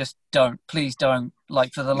 just please don't,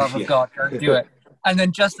 like, for the love of God, don't do it. And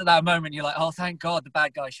then just at that moment you're like, oh, thank God the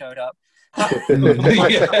bad guy showed up. Well,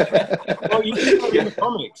 you see in the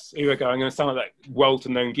comics, I'm going to sound like that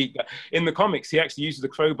well-to-known geek, but in the comics, he actually uses the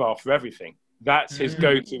crowbar for everything. That's his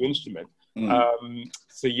go-to instrument.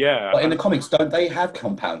 So yeah. But in the comics, don't they have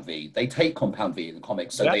Compound V? They take Compound V in the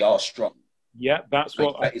comics, so they are strong. Yeah, that's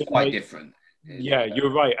what that is quite different. Yeah,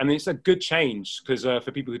 you're right. And it's a good change because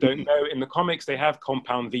for people who don't know, in the comics, they have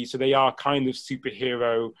Compound V, so they are kind of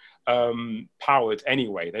superhero powered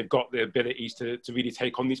anyway. They've got the abilities to really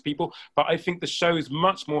take on these people. But I think the show is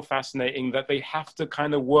much more fascinating that they have to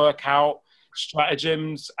kind of work out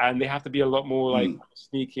stratagems and they have to be a lot more like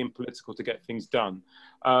sneaky and political to get things done.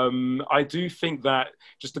 I do think that,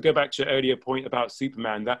 just to go back to your earlier point about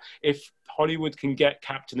Superman, that if Hollywood can get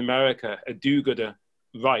Captain America, a do-gooder,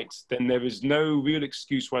 right, then there is no real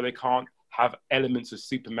excuse why they can't have elements of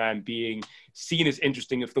Superman being seen as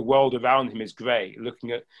interesting if the world around him is grey.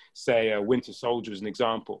 Looking at, say, Winter Soldier as an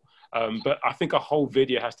example. But I think a whole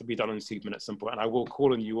video has to be done on Superman at some point, and I will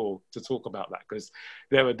call on you all to talk about that, because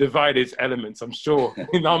there are divided elements, I'm sure,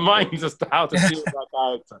 in our minds as to how to deal with that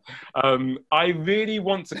character. I really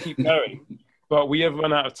want to keep going, but we have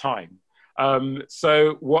run out of time.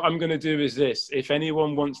 So what I'm going to do is this: if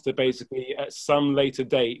anyone wants to basically at some later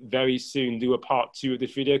date, very soon, do a part 2 of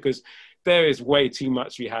this video, because there is way too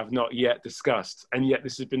much we have not yet discussed, and yet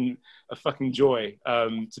this has been a fucking joy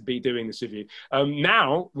to be doing this with you.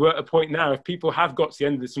 Now we're at a point now, if people have got to the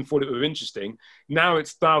end of this and thought it were interesting, now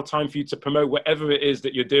it's now time for you to promote whatever it is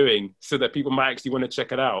that you're doing, so that people might actually want to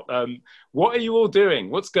check it out. What are you all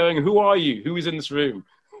doing? What's going? Who are you? Who is in this room?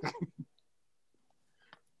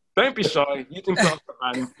 Don't be shy. You can put up the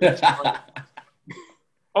band.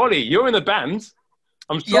 Ollie, you're in a band.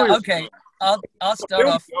 I'm sure. Yeah. Okay. I'll start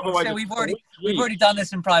off. Otherwise So we've already done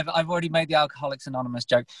this in private. I've already made the Alcoholics Anonymous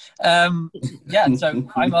joke. Yeah. So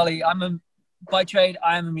I'm Ollie. By trade,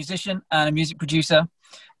 I am a musician and a music producer,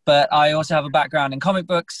 but I also have a background in comic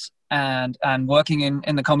books and working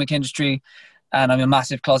in the comic industry. And I'm a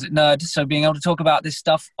massive closet nerd. So being able to talk about this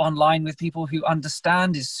stuff online with people who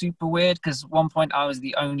understand is super weird, because at one point I was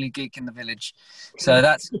the only geek in the village. So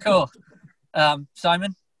that's cool.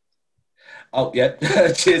 Simon? Oh, yeah.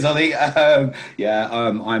 Cheers, Ollie.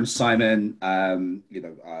 I'm Simon. I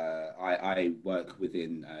work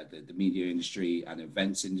within the media industry and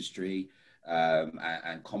events industry.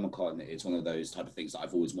 And Comic-Con is one of those type of things that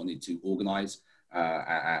I've always wanted to organize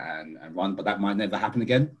and run, but that might never happen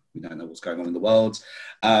again. We don't know what's going on in the world.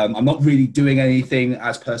 I'm not really doing anything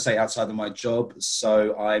as per se outside of my job,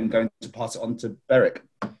 so I'm going to pass it on to Beric.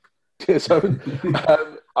 So,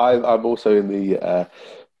 I'm also in the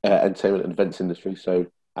entertainment and events industry, so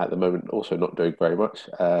at the moment also not doing very much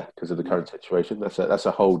because of the current situation. That's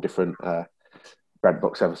a whole different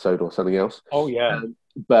Brandbox episode or something else. Oh yeah. And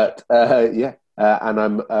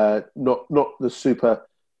I'm not the super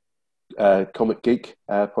comic geek,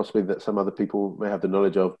 possibly that some other people may have the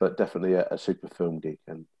knowledge of, but definitely a super film geek,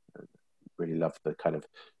 and really love the kind of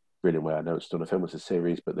brilliant way. I know it's not a film, it's a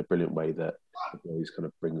series, but the brilliant way that The Boys kind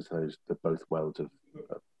of brings the both worlds of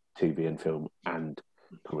TV and film and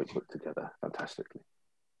comic book together fantastically.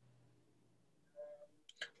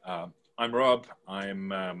 I'm Rob.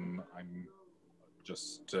 I'm a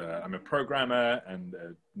programmer and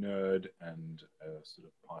a nerd and a sort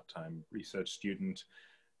of part-time research student,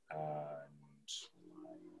 and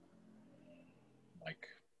like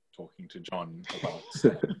talking to John about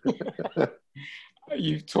stuff.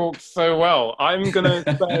 You've talked so well. I'm going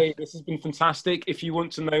to say this has been fantastic. If you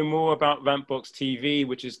want to know more about Rantbox TV,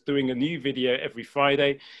 which is doing a new video every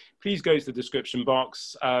Friday, please go to the description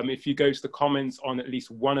box. If you go to the comments on at least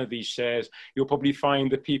one of these shares, you'll probably find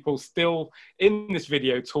the people still in this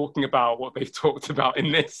video talking about what they've talked about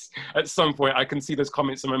in this at some point. I can see those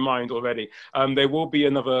comments in my mind already. There will be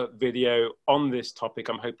another video on this topic.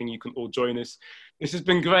 I'm hoping you can all join us. This has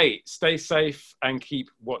been great. Stay safe and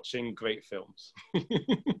keep watching great films.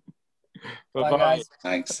 Bye-bye. Bye, guys.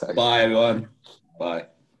 Thanks. Bye, everyone. Bye.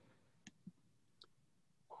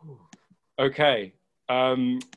 Okay.